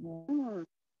 Yeah. Mm.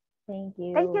 Thank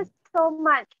Thank you you. so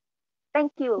much.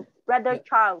 Thank you, Brother Yep,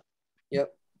 Charles.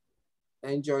 yep.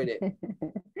 I enjoyed it.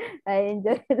 I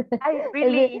enjoy it. I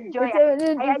really enjoy it.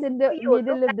 I It's in enjoy the you. Look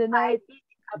middle at of the I night. did You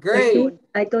see, Great.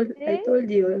 afternoon. I See? told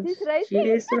you. She's She writing.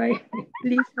 is right.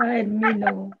 Lisa and me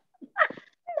know.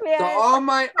 We So are.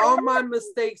 all my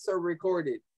mistakes are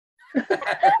recorded.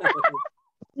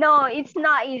 No, it's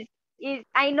not. Is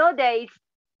I know that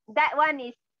that one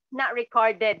is not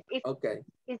recorded. Okay.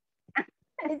 It's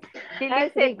It's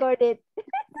ours deleted. recorded.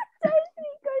 Ours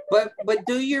recorded. But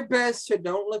do your best to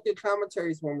don't look at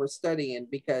commentaries when we're studying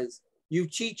because you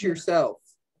cheat Yeah. yourself.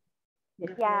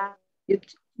 Yeah. Yeah.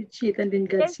 You cheat and then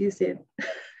God Yes, sees it.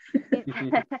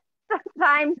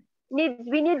 sometimes we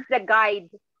need the guide.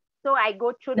 So I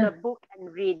go through Yeah. the book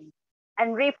and read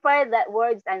and refer that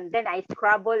words and then I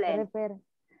scrabble and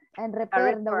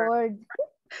Repair the refer. word.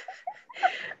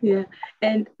 Yeah.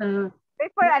 And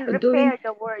Refer and doing repair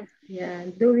the words.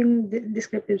 doing the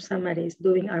descriptive summaries,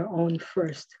 doing our own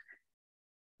first,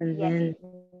 and Yes.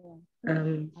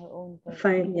 then Our own first.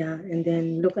 and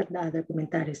then look at the other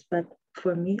commentaries. But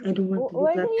for me, I don't want to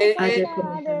look Where do at you find other the other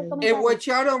commentaries. And what commentaries?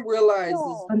 y'all don't realize is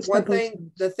No. one Constable thing,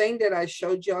 Sons. the thing that I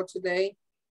showed y'all today,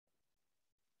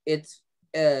 it's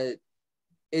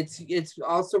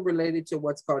also related to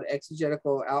what's called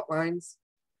exegetical outlines,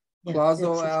 Yeah,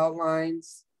 clausal that's it.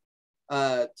 outlines,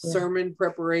 sermon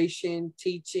preparation,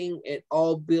 teaching. It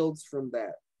all builds from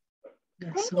that.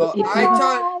 Yeah, Thank so you So so if you have, much.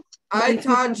 but I if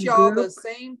you taught have y'all the group,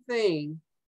 same thing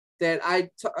that I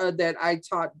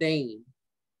taught Dane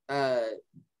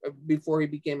before he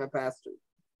became a pastor.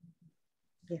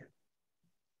 yeah.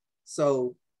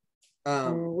 So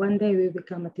So one day we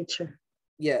become a teacher.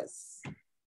 yes.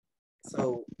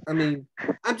 So I mean,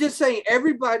 I'm just saying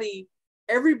everybody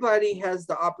has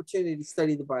the opportunity to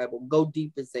study the Bible, go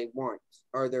deep as they want,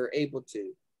 or they're able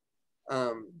to.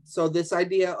 So this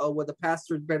idea, oh, well, the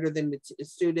pastor is better than the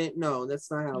student, no, that's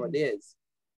not how it is.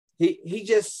 He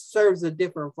just serves a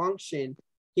different function.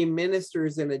 He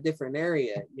ministers in a different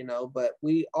area, you know, but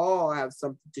we all have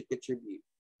something to contribute.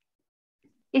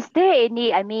 Is there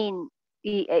any, I mean,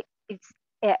 it's,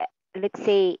 let's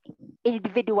say,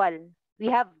 individual. We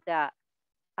have the,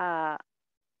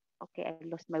 okay, I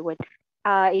lost my word.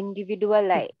 Individual,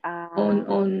 like,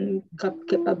 On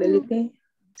capability,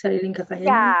 sariling kakayanan.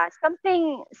 yeah,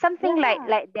 something Yeah.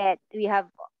 like that. We have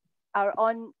our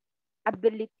own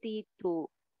ability to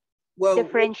Well,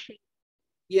 differentiate.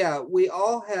 yeah, we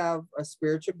all have a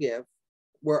spiritual gift.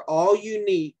 We're all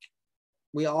unique.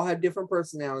 We all have different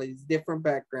personalities, different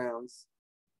backgrounds.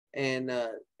 And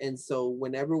so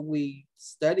whenever we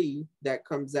study, that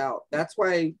comes out. That's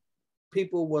why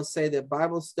people will say that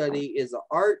Bible study is an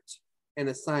art and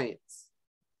a science.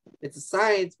 It's a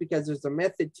science because there's a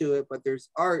method to it, but there's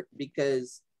art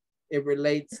because it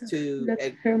relates to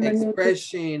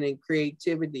expression and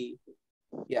creativity.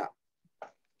 Yeah.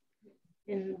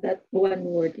 And that one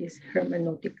word is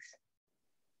hermeneutics.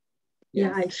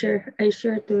 Yes. Yeah, I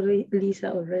share to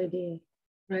Lisa already,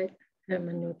 right?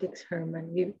 Hermeneutics,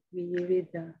 Herman. We read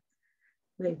the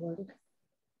Bible,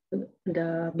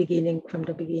 the beginning, from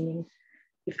the beginning.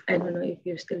 If I don't know if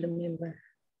you still remember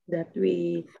that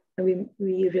we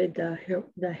read the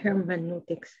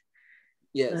hermeneutics.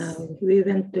 Yes. We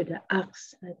went to the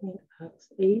Acts, I think Acts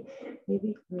 8,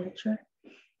 maybe, I'm not sure.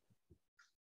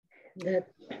 That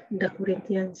the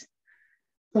Corinthians,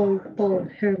 Paul,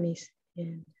 Hermes.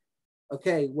 And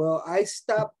okay, well, I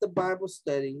stopped the Bible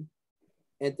study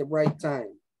at the right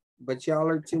time, but y'all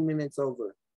are 2 minutes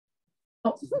over.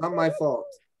 Oh. It's not my fault.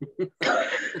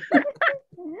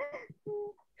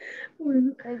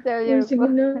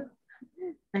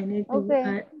 I need to.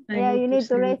 Okay. I you need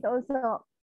to rest also.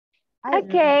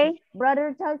 Okay.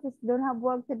 Brother Charles don't have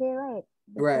work today, right?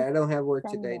 Right, I don't have work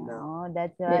today now. Oh,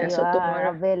 that's why you are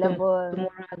tomorrow, available.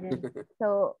 Tomorrow again.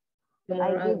 So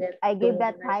I give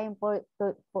that time for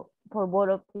both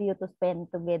of you to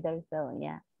spend together. So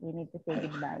yeah, we need to say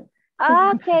goodbye.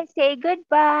 Okay, say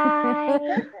goodbye.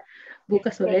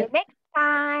 Bukas See you ulit. next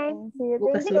time. See you.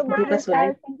 Bukas Thank you, Brother ulit.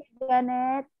 Charles. Thank you,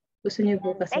 Janet. Gusto niyo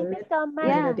bukas Thank you ulit? so much.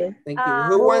 Yeah. Thank you.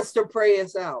 Who wants to pray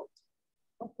us out?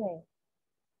 Okay.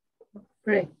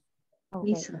 Pray. Okay.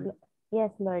 Lisa. Yes,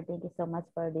 Lord, thank you so much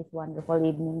for this wonderful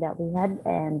evening that we had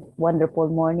and wonderful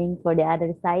morning for the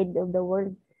other side of the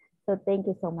world. So thank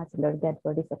you so much, Lord God,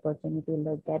 for this opportunity,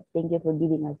 Lord God. Thank you for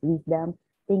giving us wisdom.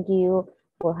 Thank you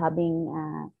for having,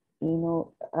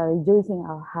 rejoicing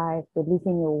our heart to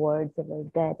listen your words,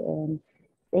 Lord God. And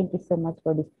thank you so much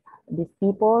for these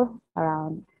people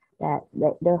around that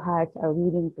their hearts are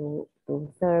willing to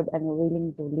serve and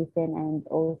willing to listen, and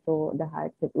also the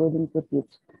hearts that willing to teach.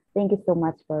 Thank you so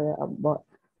much for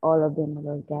all of them,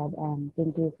 Lord God, and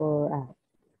thank you for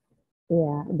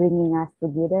bringing us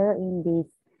together in this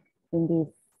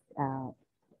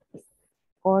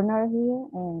corner here.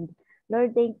 And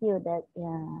Lord, thank you that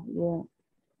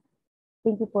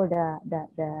thank you for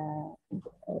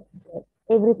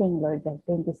everything, Lord God.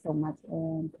 Thank you so much,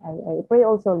 and I pray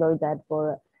also, Lord God,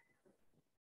 for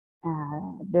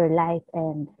their life,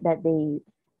 and that they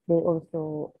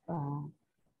also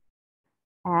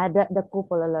the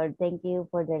couple, Lord. Thank you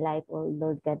for their life, oh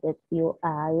Lord God, that you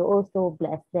also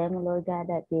bless them, Lord God,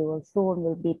 that they will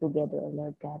soon be together,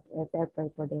 Lord God. As I pray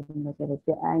for them, Lord God,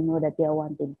 I know that they are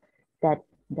wanting that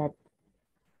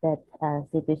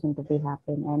situation to be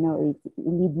happen. I know it's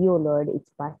with you, Lord, it's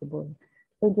possible.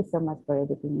 Thank you so much for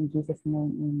everything. In Jesus'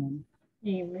 name, amen.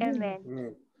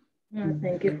 Amen.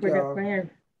 Thank you for the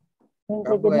prayer. Thank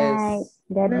you. Good night.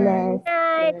 God bless. Good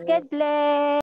night. God bless.